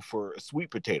 I go for a sweet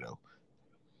potato.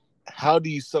 How do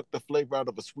you suck the flavor out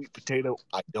of a sweet potato?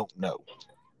 I don't know.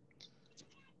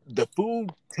 The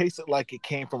food tasted like it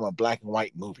came from a black and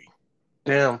white movie.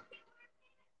 Damn.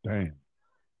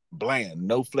 Bland,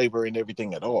 no flavor in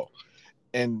everything at all.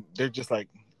 And they're just like,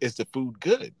 is the food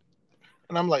good?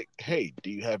 And I'm like, hey,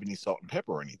 do you have any salt and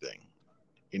pepper or anything?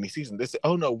 Any season? They said,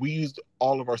 oh no, we used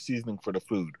all of our seasoning for the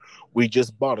food. We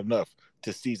just bought enough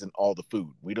to season all the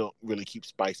food. We don't really keep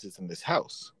spices in this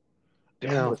house.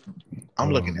 Damn.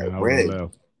 I'm looking at I red.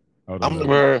 would've I'm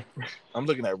left.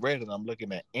 looking at red, and I'm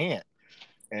looking at Aunt,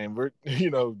 and we're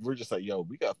just like, yo,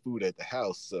 we got food at the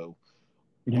house, so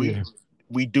we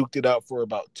duked it out for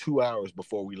about 2 hours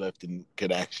before we left and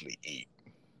could actually eat.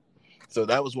 So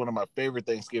that was one of my favorite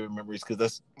Thanksgiving memories because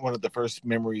that's one of the first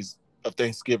memories of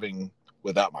Thanksgiving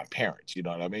without my parents. You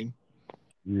know what I mean?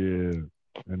 Yeah.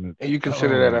 And you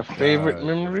consider that a favorite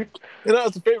memory? You know,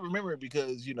 it's a favorite memory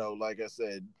because, like I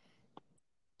said,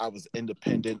 I was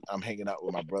independent. I'm hanging out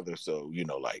with my brother. So,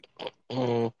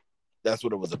 that's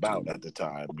what it was about at the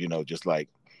time. Just like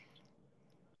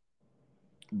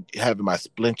having my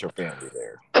splinter family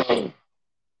there.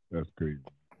 That's crazy.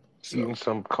 So, eating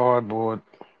some cardboard.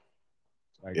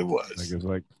 It was. It's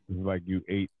like you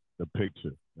ate the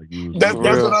picture. Like you. That's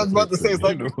what I was about to say. It's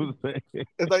like,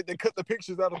 it's like they cut the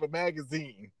pictures out of a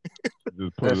magazine.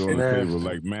 Just put it on the table,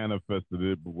 like manifested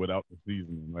it, but without the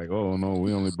seasoning. Like, oh no,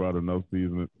 we only brought enough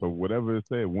seasoning. So whatever it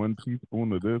said, 1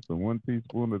 teaspoon of this and 1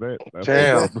 teaspoon of that.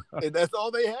 And that's all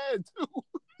they had too.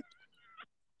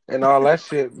 And all that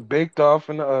shit baked off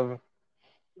in the oven.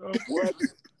 What?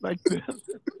 Like this?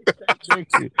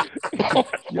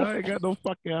 Y'all ain't got no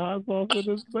fucking hot sauce in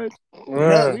this bitch.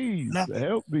 Please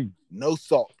help me. No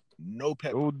salt, no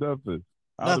pepper, no nothing.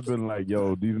 I'd have been like,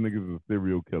 yo, these niggas are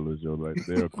serial killers, yo. Like,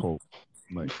 they're a cult.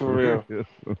 Like, for real.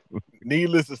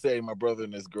 Needless to say, my brother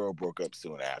and this girl broke up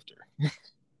soon after.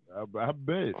 I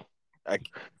bet. I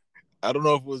don't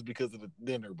know if it was because of the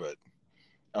dinner, but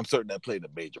I'm certain that played a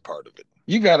major part of it.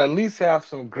 You got to at least have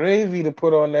some gravy to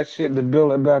put on that shit to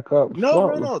build it back up.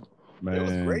 No.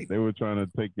 Man, they were trying to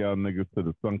take y'all niggas to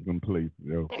the sunken place,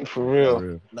 yo. For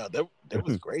real. No, there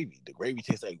was gravy. The gravy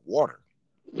tastes like water.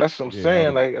 That's what I'm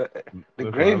saying. Like, the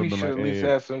gravy should at least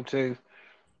have some taste.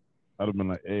 I'd have been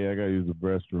like, hey, I got to use the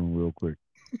restroom real quick.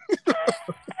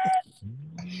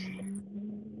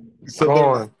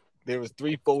 So there was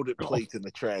 3 folded plates in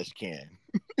the trash can.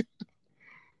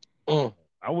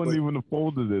 I wouldn't even have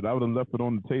folded it. I would have left it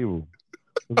on the table.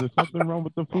 Is there something wrong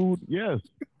with the food? Yes.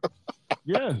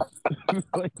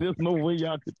 Like, there's no way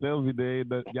y'all could tell me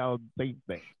that y'all taste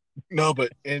that. No,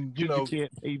 but you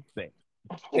can't taste that.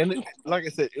 And like I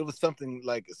said, it was something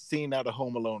like a scene out of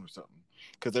Home Alone or something.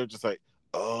 Because they're just like,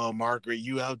 oh, Margaret,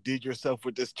 you outdid yourself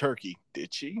with this turkey.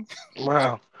 Did she?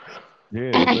 Wow.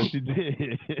 Yeah, but she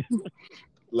did.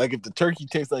 Like, if the turkey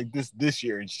tastes like this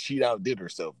year and she outdid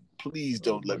herself, please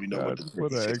don't let me know what the turkey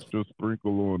put an extra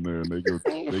sprinkle on there and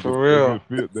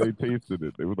they tasted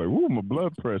it. They were like, ooh, my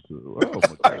blood pressure. Oh,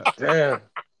 my God. Damn.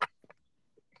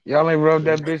 Y'all ain't rubbed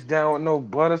that bitch down with no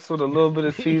butter so a little bit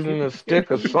of seasoning, a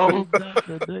stick or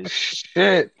something?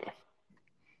 Shit.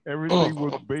 Everything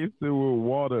was basted with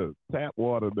water, tap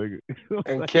water, nigga.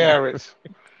 And carrots.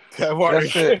 Tap water.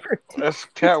 That's it. That's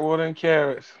tap water and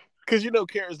carrots. Because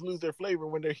carrots lose their flavor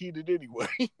when they're heated anyway.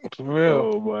 For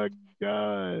real. Oh my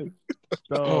God.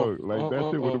 Dog, like that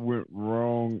shit would have went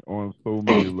wrong on so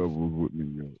many levels with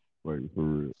me, yo. Like, for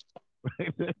real.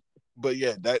 But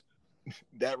yeah, that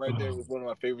right there was one of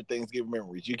my favorite Thanksgiving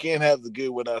memories. You can't have the good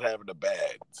without having the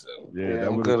bad. So yeah,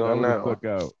 I'm good on that one.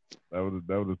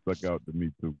 That would have stuck out to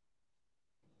me too.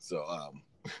 So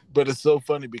but it's so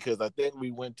funny because I think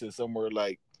we went to somewhere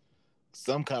like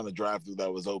some kind of drive-through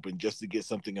that was open just to get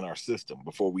something in our system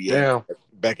before we ate Damn.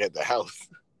 back at the house.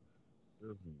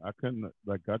 Listen, I couldn't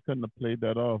have played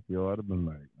that off, yo. I'd have been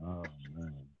like, oh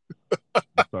man,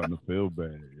 I'm starting to feel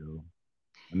bad, yo.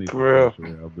 I need some For real. fresh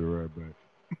air. I'll be right back.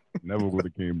 Never would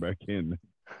have came back in.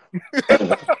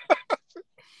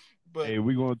 But Hey,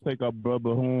 we're gonna take our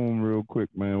brother home real quick,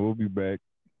 man. We'll be back.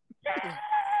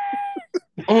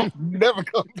 never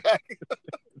come back.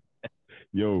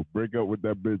 Yo, break up with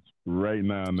that bitch right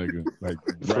now, nigga. Like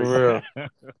For right real. now.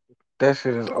 That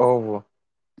shit is over.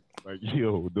 Like,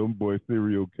 yo, them boys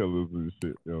serial killers and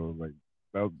shit, yo. Like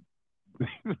that was,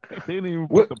 they didn't even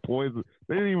What? put the poison.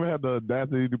 They didn't even have the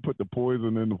audacity to put the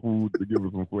poison in the food to give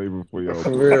us some flavor for y'all.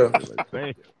 For real. Like,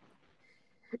 damn.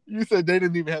 You said they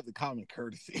didn't even have the common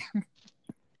courtesy.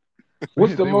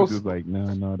 What's the They most? were just like,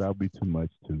 no, that'll be too much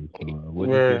too. So we'll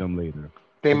Yeah. just get them later.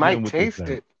 They We'll get 'em might with taste this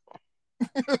it.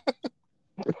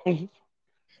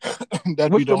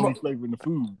 That'd What's be the the only mo- flavor in the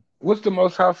food. What's the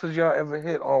most houses y'all ever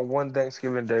hit on one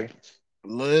Thanksgiving day?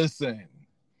 Listen,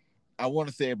 I want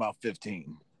to say about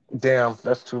 15. Damn,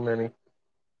 that's too many.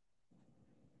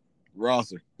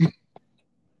 Rosser.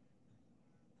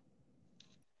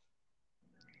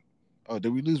 Oh,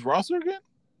 did we lose Rosser again?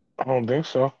 I don't think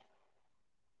so.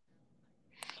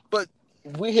 But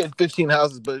we hit 15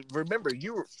 houses. But remember,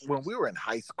 when we were in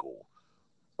high school.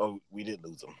 Oh, we did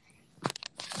lose them.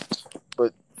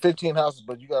 But 15 houses.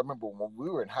 But you gotta remember, when we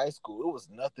were in high school, it was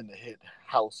nothing to hit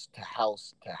house to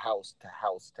house to house to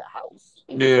house to house.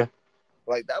 Yeah.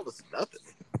 Like that was nothing.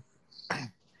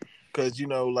 Because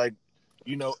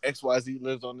XYZ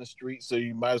lives on the street, so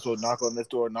you might as well knock on this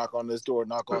door, knock on this door,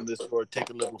 knock on this door, take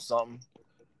a little something,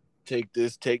 take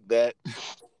this, take that.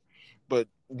 But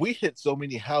we hit so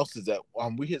many houses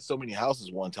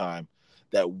one time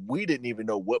that we didn't even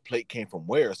know what plate came from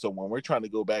where. So when we're trying to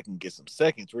go back and get some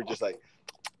seconds, we're just like,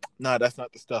 nah, that's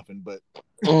not the stuffing, but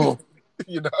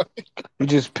you know. You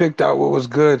just picked out what was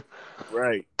good.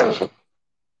 Right.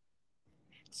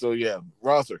 So yeah,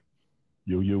 Rosser.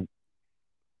 Yo.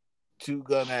 Two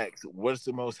gun axe. What's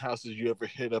the most houses you ever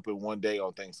hit up in one day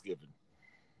on Thanksgiving?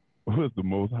 What's the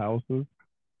most houses?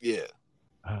 Yeah.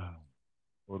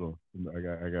 Hold on. I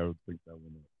gotta think that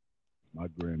one up. My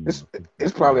granny.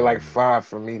 It's probably like 5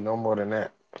 for me, no more than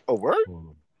that. Oh, word? Hold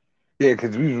on. Yeah,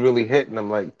 because we was really hitting them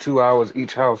like 2 hours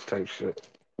each house type shit.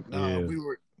 No, Yeah. we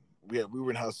were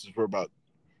in houses for about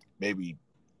maybe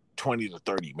 20 to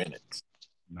 30 minutes.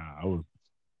 Nah,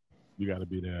 you gotta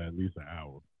be there at least an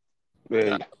hour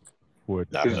Yeah. for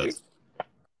it to Nah, taste.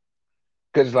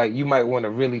 Because like you might want to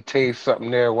really taste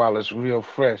something there while it's real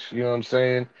fresh. You know what I'm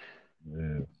saying?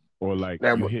 Yeah. Or like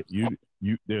That you would- hit you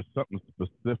there's something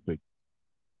specific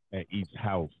at each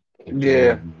house that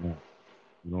Yeah. you want.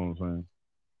 You know what I'm saying?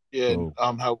 Yeah, So-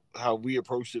 and how we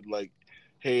approached it, like,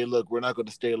 hey, look, we're not going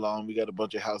to stay long. We got a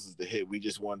bunch of houses to hit. We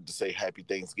just wanted to say Happy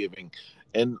Thanksgiving.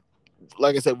 And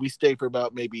like I said, we stayed for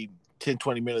about maybe 10,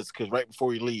 20 minutes because right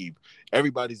before you leave,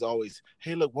 everybody's always,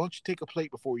 hey, look, why don't you take a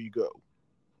plate before you go?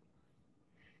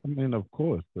 I mean, of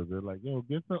course, because they're like, yo,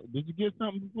 get some. Did you get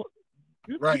something before?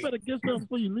 Right. You better get something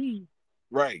before you leave.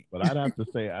 Right. But I'd have to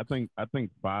say, I think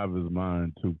 5 is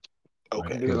mine too.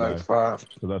 Okay. Be like 5.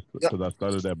 Because I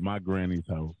started at my granny's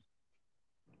house.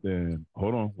 Then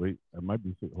hold on, wait, that might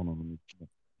be 6. Hold on, let me.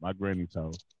 My granny's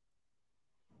house,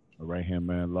 a right-hand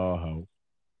man law house.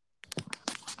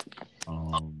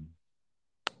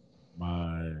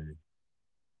 My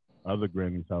other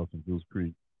granny's house in Goose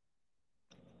Creek.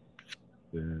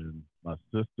 Then my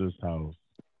sister's house.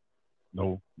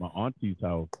 No, my auntie's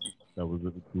house that was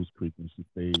at Goose Creek, and she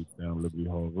stayed down Liberty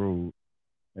Hall Road.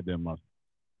 And then my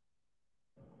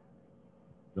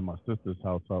sister's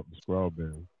house out in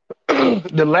Strawberry.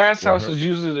 The last Well, house is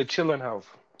usually the chilling house.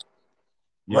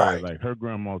 Yeah, Right. like her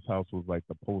grandma's house was like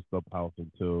the post-up house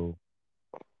until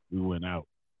we went out.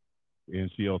 And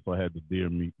she also had the deer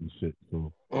meat and shit.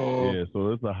 So, yeah,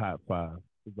 so it's a hot 5.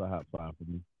 It's a hot 5 for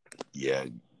me. Yeah.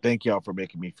 Thank y'all for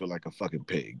making me feel like a fucking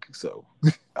pig. So,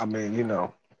 I mean,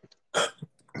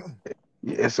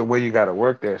 it's the way you got to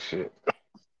work that shit.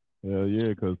 Hell yeah,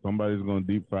 because somebody's going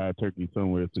to deep fry turkey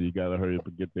somewhere, so you got to hurry up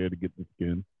and get there to get the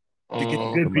skin. to get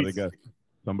the good pieces.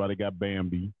 Somebody got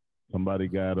Bambi. Somebody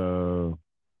got the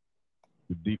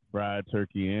deep fried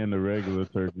turkey and the regular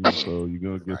turkey, so you're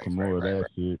going to get some more of that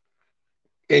shit.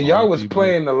 And y'all was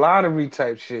playing the lottery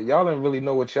type shit. Y'all didn't really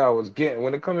know what y'all was getting.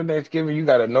 When it comes to Thanksgiving, you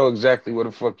got to know exactly where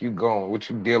the fuck you going, what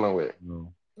you dealing with.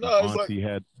 No, No, it's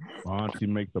my auntie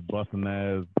makes a busting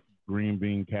ass green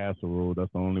bean casserole.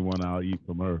 That's the only one I'll eat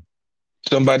from her.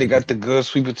 Somebody got the good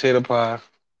sweet potato pie.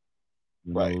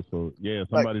 You Right. know, so yeah,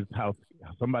 somebody's house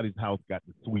got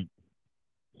the sweet.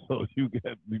 So you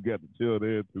got to chill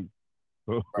there too.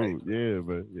 So Right. yeah,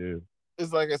 but yeah.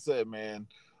 It's like I said, man.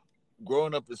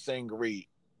 Growing up in Sangaree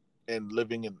and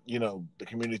living in the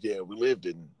community that we lived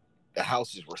in, the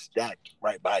houses were stacked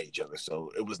right by each other,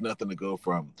 so it was nothing to go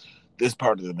from this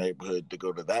part of the neighborhood to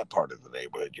go to that part of the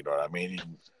neighborhood. You know what I mean?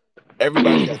 And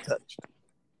everybody got touched.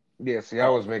 Yeah, see, I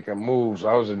was making moves.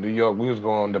 I was in New York. We was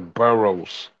going to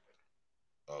boroughs.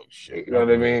 Oh You shit! know what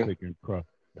I I was mean? taking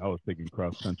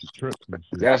cross country trips and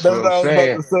shit. That's That's what what I'm I was about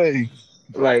saying. to say.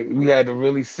 Like we had to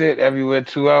really sit everywhere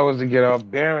 2 hours to get our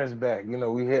bearings back.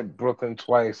 We hit Brooklyn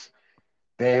twice,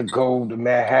 then go to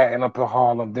Manhattan up to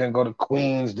Harlem, then go to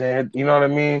Queens, then you know what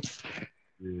I mean?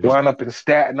 Yeah. Wind up in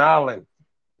Staten Island.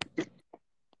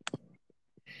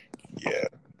 Yeah,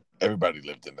 everybody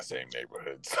lived in the same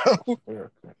neighborhood. So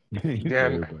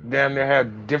Damn, Everybody. damn, they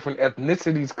have different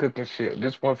ethnicities cooking shit.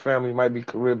 This one family might be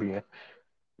Caribbean,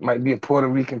 might be a Puerto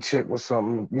Rican chick or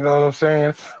something. You know what I'm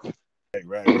saying?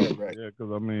 right. Yeah,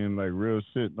 because I mean, like real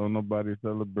shit. Don't nobody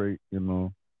celebrate,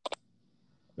 the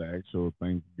actual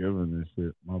Thanksgiving and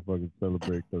shit. Motherfuckers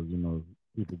celebrate because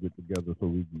people get together so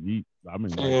we can eat. I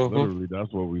mean, like Hmm. literally,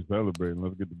 that's what we celebrate.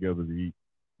 Let's get together to eat.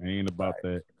 Ain't about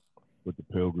that with the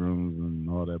pilgrims and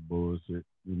all that bullshit.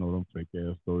 Them fake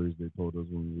ass stories they told us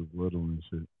when we was little and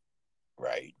shit.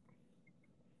 Right.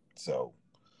 So,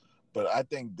 but I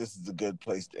think this is a good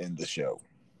place to end the show.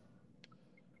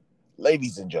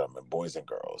 Ladies and gentlemen, boys and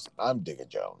girls, I'm Digger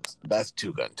Jones. That's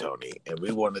Two Gun Tony, and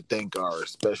we want to thank our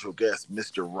special guest,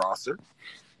 Mr. Rosser.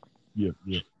 Yeah,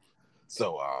 yeah.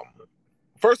 So,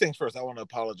 first things first, I want to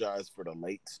apologize for the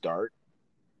late start.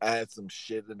 I had some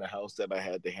shit in the house that I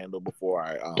had to handle before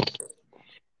I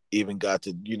even got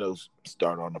to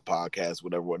start on the podcast,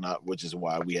 whatnot, which is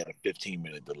why we had a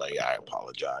 15-minute delay. I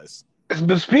apologize.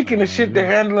 But speaking of shit to Yeah.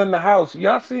 handle in the house,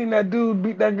 y'all seen that dude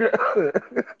beat that girl?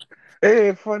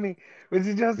 Hey, funny. But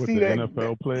did y'all With see the that?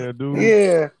 NFL player dude?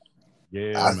 Yeah.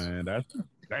 Yeah, I, man. That's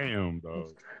damn,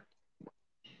 dog.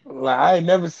 Like I ain't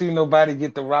never seen nobody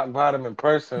get the rock bottom in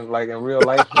person, like in real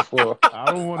life before. I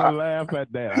don't want to I, laugh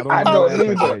at that. I don't I want to don't laugh at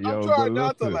either. that, I'm yo. But trying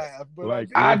not to listen, laugh, but I like,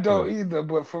 I did. don't listen, either,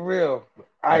 but for real,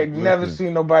 I like, ain't never listen,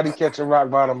 seen nobody catch a rock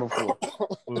bottom before.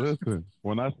 listen.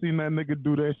 When I seen that nigga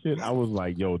do that shit, I was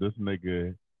like, yo, this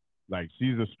nigga, like,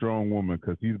 she's a strong woman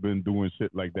because he's been doing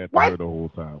shit like that to What? her the whole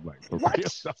time. Like, for real.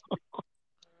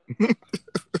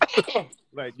 What?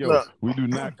 Like, yo, No, we do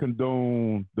not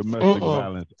condone domestic Mm-mm.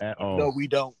 violence at no, all. we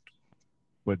don't.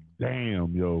 But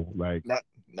damn, yo, like,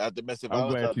 Not domestic I'm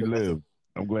violence. glad she lived.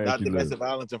 I'm glad Not she lived. domestic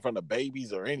violence in front of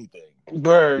babies or anything.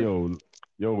 Bird.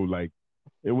 Yo, like,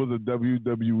 it was a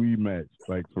WWE match,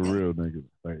 like, for real, nigga.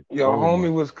 Like, Your oh my,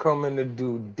 homie was coming to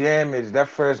do damage. That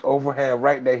first overhand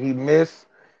right that he missed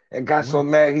and got so what?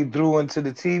 mad he threw into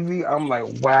the TV. I'm like,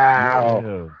 wow.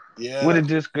 Yeah. What Yeah, did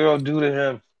this girl do to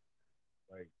him?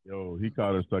 Like, yo, he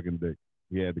caught her sucking dick.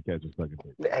 He had to catch her sucking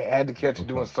dick. I had to catch her No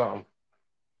doing time. something.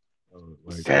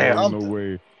 Like, there Damn.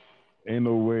 ain't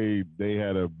no way they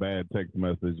had a bad text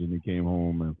message and he came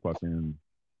home and fucking,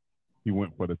 he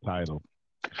went for the title.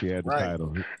 She had the right.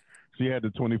 title. She had the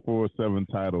 24/7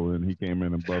 title and he came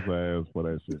in and bust her ass for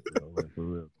that shit, yo. Like, for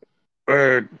real.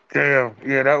 Bird. Damn.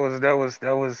 Yeah, that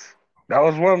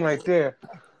was one right there.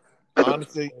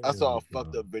 Honestly, I saw Oh, a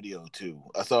fucked God. up video too.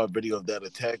 I saw a video of that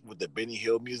attack with the Benny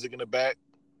Hill music in the back.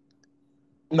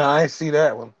 No, I ain't see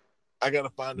that one. I gotta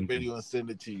find the Mm-mm. video and send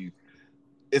it to you.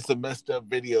 It's a messed up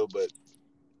video, but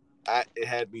it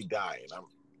had me dying. I'm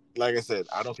like I said,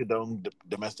 I don't condone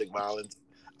domestic violence.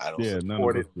 I don't Yeah, none of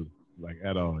support us it, do. Like,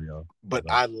 at all, y'all. but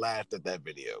At all. I laughed at that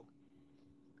video.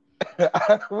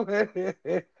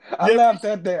 I Yeah, laughed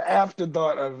at the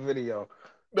afterthought of the video.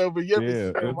 no, but you ever Yeah,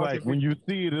 sit there and it's watch like a when video? you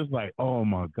see it, it's like, oh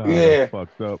my God, that's Yeah.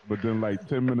 fucked up. But then like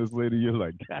 10 minutes later, you're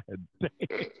like, God damn.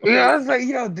 Yeah, I was like,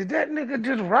 yo, did that nigga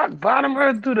just rock bottom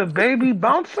her through the baby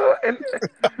bouncer? And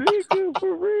Nigga,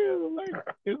 for real.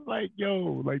 Like, it's like,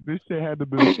 yo, like this shit had to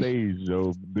been staged,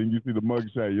 yo. Then you see the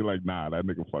mugshot, you're like, nah, that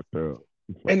nigga fucked her up.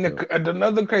 He and fucked up.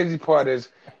 another crazy part is,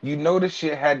 this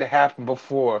shit had to happen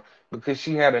before because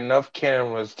she had enough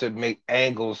cameras to make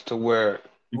angles to where,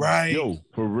 Right. Yo,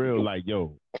 for real, like,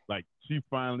 yo, like she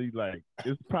finally, like,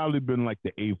 it's probably been like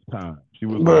the 8th time. She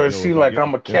was like, bro, yo, she like,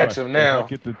 I'm gonna if catch him if I now.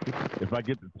 get to if I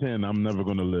get to 10, I'm never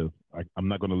gonna live. I'm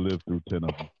not gonna live through 10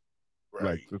 of them. Right.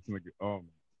 Like this nigga,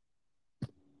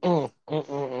 Mm, mm,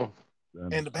 mm,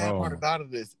 And the bad part my, about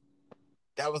it is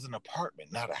that was an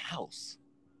apartment, not a house.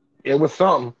 It was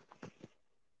something.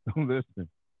 listen,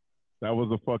 that was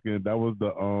that was the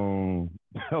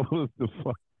that was the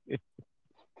fucking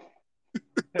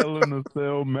Hell in a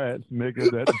Cell match, nigga.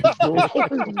 That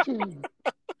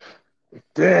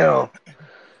Damn.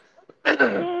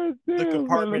 oh God damn, man,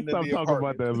 compartment let's in stop the talking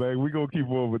about apartment. that, man. We gonna keep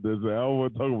on with this, man. I don't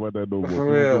want to talk about that no more. For People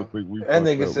real. gonna think we That fucked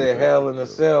nigga up with said that hell shit, in a yo.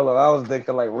 cell. I was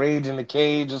thinking like Rage in the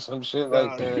Cage or some shit like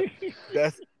Nah,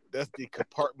 that. that's the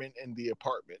compartment in the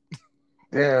apartment.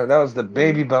 Damn, that was the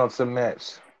baby bouncer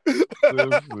match.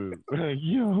 Listen,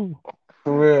 yo,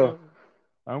 For real.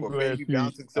 I'm For glad baby she,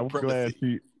 bouncing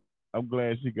supremacy. I'm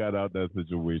glad she got out that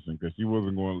situation because she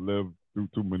wasn't going to live through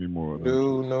too many more of them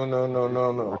shit.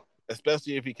 No.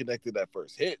 Especially if he connected that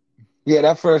first hit. Yeah,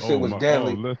 that first shit Oh was my,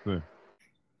 deadly. listen,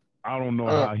 I don't know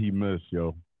how he missed,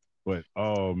 yo, but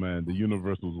oh man, the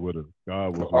universe was with her.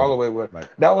 God was All with the her. way with. Like,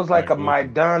 That was like a listen,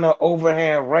 Maidana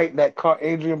overhand right that caught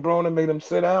Adrian Broner, made him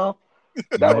sit down.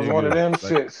 That was one of nigga, them like,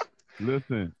 shits.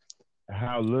 listen,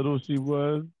 how little she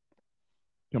was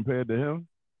compared to him,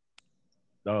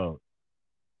 dog.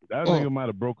 That nigga might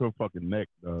have broke her fucking neck,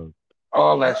 dog.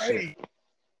 All that shit. Right.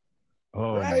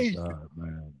 Oh Right. my god,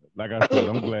 man! Like I said,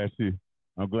 I'm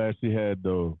glad she had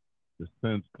the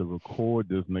sense to record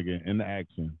this nigga in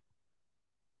action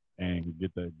and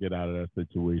get out of that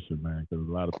situation, man. Because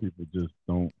a lot of people just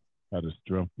don't have the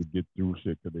strength to get through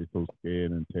shit because they so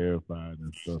scared and terrified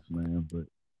and stuff, man. But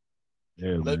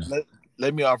yeah, man.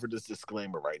 Let me offer this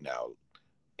disclaimer right now.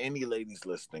 Any ladies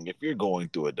listening, if you're going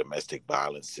through a domestic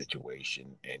violence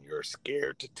situation and you're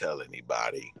scared to tell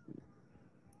anybody,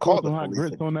 call the Some hot police.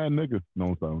 grits on that nigga.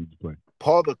 No, sorry, I'm just playing.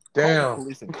 Call the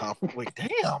police and conflict. Wait,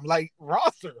 damn, like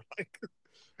Rosser, like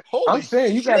holy I'm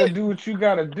saying you shit. gotta do what you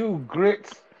gotta do.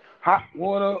 Grits, hot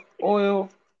water,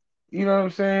 oil. You know what I'm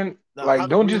saying? Now, like,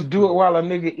 don't just do it while a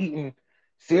nigga eating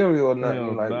cereal or nothing.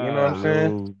 Hell like, nah, you know what I'm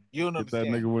saying? yo. You don't Get that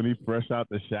understand. nigga when he fresh out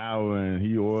the shower and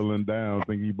he oiling down,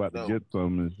 think he about to get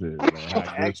something and shit. Like,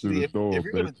 hot grease through the door,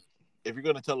 bitch. If you're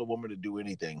gonna tell a woman to do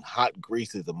anything, hot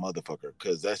grease is a motherfucker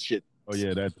because that shit. Oh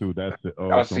yeah, that too. That's it.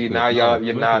 Oh, see, now y'all,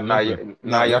 you're not, now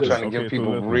y'all trying to give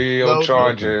people real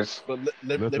charges. But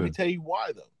let me tell you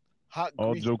why though. Hot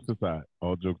all grease. Jokes aside,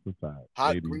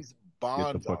 hot ladies, grease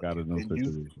bonds get the fuck on out of you. those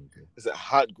situations. It's a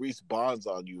hot grease bonds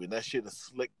on you, and that shit is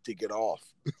slick to get off.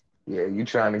 Yeah, you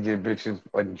trying to get bitches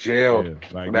jailed. Yeah,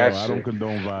 like that yo, shit. I don't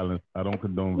condone violence.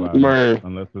 Man.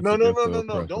 Unless it's no.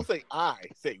 oppression. Don't say I.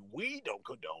 Say we don't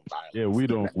condone violence. Yeah, we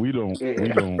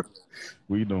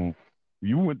don't.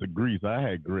 You went to Greece. I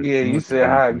had Greece. Yeah, you said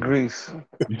hot grease.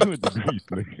 You went to Greece,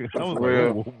 nigga. I was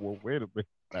like, whoa, wait a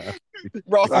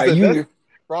minute.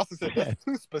 Ross said that's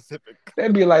too specific.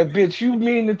 They'd be like, bitch, you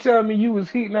mean to tell me you was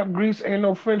heating up grease? Ain't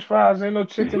no French fries, ain't no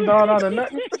chicken dog out of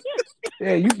nothing?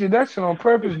 Yeah, you did that shit on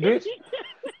purpose, bitch.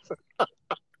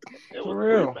 For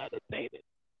real.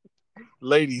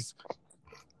 Ladies,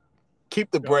 keep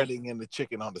the breading and the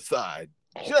chicken on the side.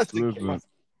 Just in case.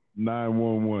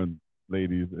 911,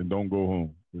 ladies, and don't go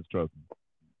home. Just trust me.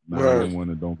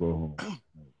 911 and don't go home.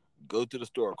 Go to the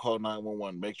store, call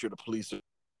 911. Make sure the police are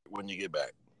when you get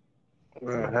back.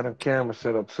 Man, had a camera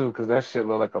set up too, because that shit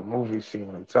looked like a movie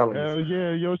scene. I'm telling you. Hell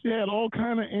yeah, yo, she had all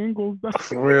kind of angles.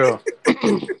 For real.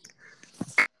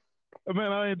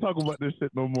 Man, I ain't talking about this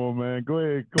shit no more, man. Go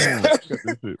ahead, come on, cut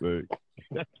this shit, like.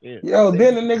 Yo,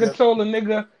 then the nigga told the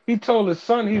nigga, he told his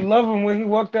son he loved him when he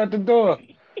walked out the door.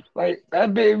 Like,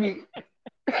 that baby.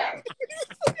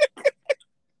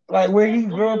 Like, when he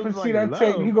grow up and see that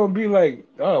tape, he gonna be like,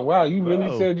 oh, wow, you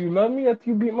really said you love me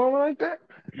after you beat mama like that?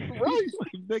 Right.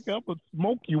 Like, nigga, I'm gonna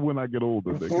smoke you when I get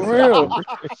older, nigga. For real.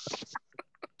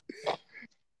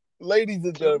 Ladies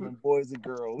and gentlemen, boys and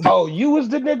girls. Oh, you was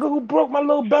the nigga who broke my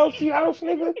little bouncy house,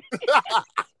 nigga?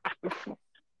 That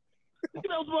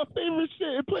was my favorite shit.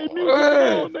 It played music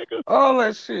on, nigga. All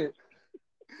that shit.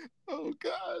 Oh,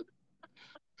 God.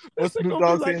 What's Snoop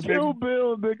Dogg saying, Kill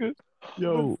Bill, nigga.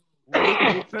 Yo,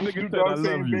 that nigga said, I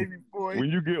love you. When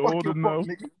you get old enough,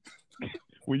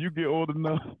 when you get old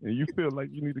enough and you feel like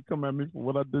you need to come at me for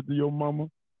what I did to your mama,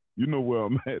 you know where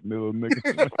I'm at, little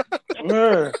nigga.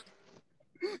 Yeah.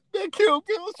 That Kill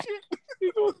Bill shit.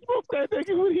 He gonna smoke that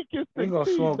nigga when he gets that. He gonna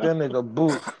smoke that nigga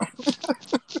boot.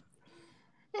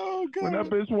 Oh, God. When that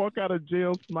bitch walk out of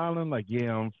jail smiling like,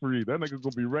 yeah, I'm free, that nigga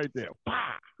gonna be right there.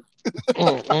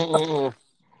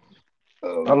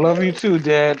 I love you too,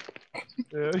 Dad.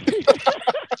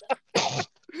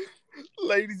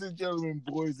 Ladies and gentlemen,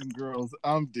 boys and girls,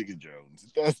 I'm Digger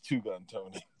Jones. That's Two Gun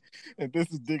Tony. And this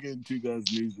is Digger and Two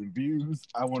Guns News and Views.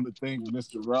 I want to thank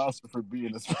Mr. Ross for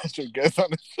being a special guest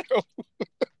on the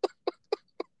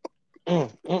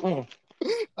show.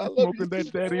 I love smoking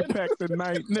that daddy pack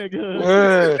tonight,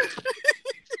 nigga.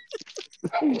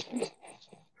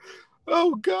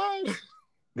 Oh, God.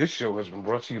 This show has been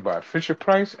brought to you by Fisher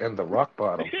Price and the Rock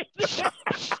Bottom.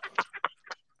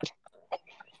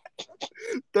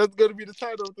 That's going to be the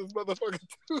title of this motherfucker,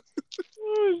 too.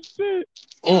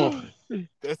 Oh, shit.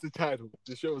 That's the title.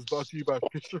 The show is brought to you by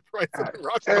Fisher Price and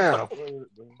Rock. Damn.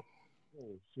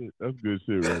 Oh shit, that's good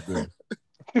shit right there.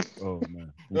 Oh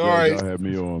man, I'm All glad right. y'all had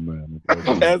me on, man. I'm glad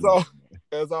y'all had me on,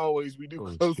 man. As always, we do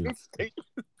Oh, closing shit. statements.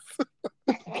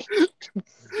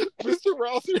 Mr.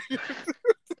 Rosser.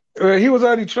 He was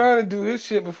already trying to do his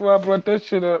shit before I brought that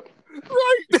shit up.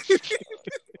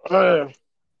 Right.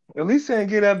 At least they didn't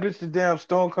get that bitch the damn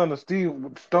Stone Cold Stunner.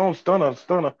 Stone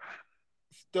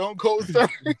Cold Stunner.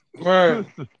 Man,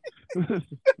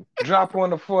 drop on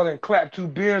the floor and clap 2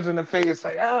 beers in the face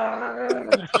like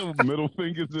Middle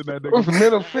fingers in that nigga. with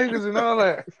middle fingers and all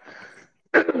that.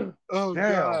 Oh Damn.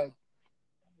 God.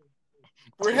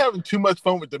 We're having too much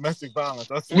fun with domestic violence.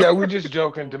 I swear. Yeah, we're just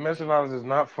joking. Domestic violence is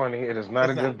not funny. It is not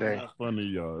It's a not. good thing. It's not funny,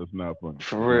 y'all. It's not funny.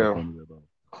 For It's real. not funny at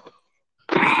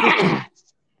all.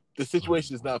 The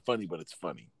situation is not funny, but it's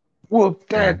funny. Whoop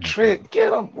that trick.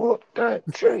 Get him. Whoop that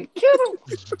trick. Get him.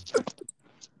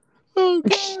 Oh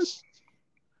God.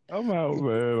 I'm out,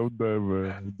 man. I'm done,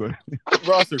 man. I'm done.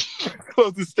 Rosser,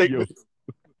 close the statement.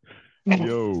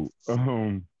 Yo,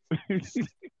 I'm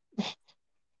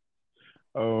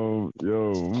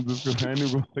just gonna, I ain't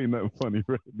even gonna say nothing funny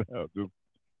right now. Just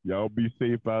y'all be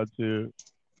safe out here.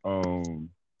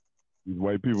 These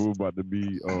white people about to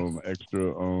be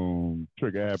extra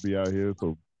trigger happy out here,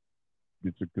 so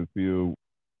get your concealed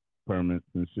permits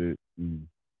and shit and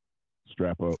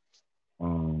strap up.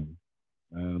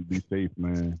 And be safe,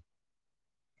 man.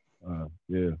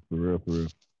 Yeah, for real.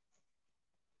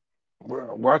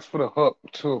 Watch for the hook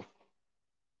too.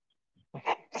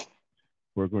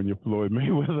 Work on your Floyd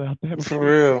Mayweather out there. For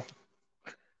real.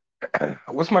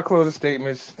 What's my closing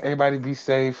statements? Everybody be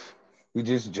safe. We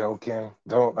just joking.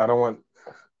 I don't want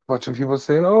a bunch of people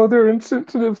saying, "Oh, they're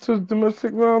insensitive to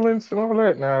domestic violence and all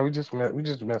that." Nah, we just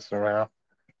messing around.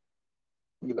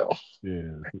 You know.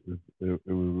 Yeah, it was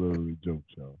literally a joke,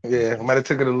 y'all. Yeah, might have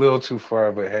took it a little too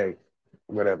far, but hey,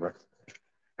 whatever.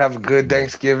 Have a good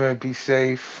Thanksgiving. Be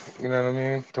safe. You know what I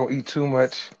mean? Don't eat too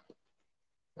much.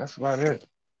 That's about it.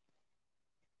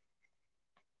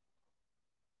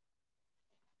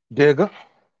 Digger.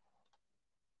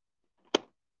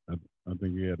 I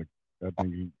think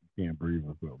he can't breathe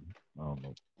or something. I don't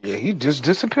know. Yeah, he just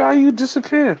disappeared. How you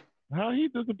disappear? How he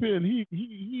disappeared?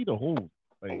 He the host.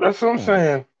 Like, That's what I'm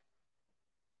saying.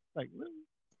 Like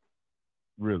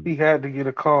really? He had to get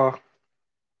a car.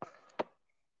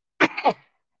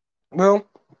 Well,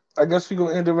 I guess we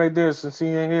gonna end it right there since he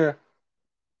ain't here.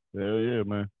 Hell yeah,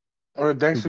 man. All right, thanks.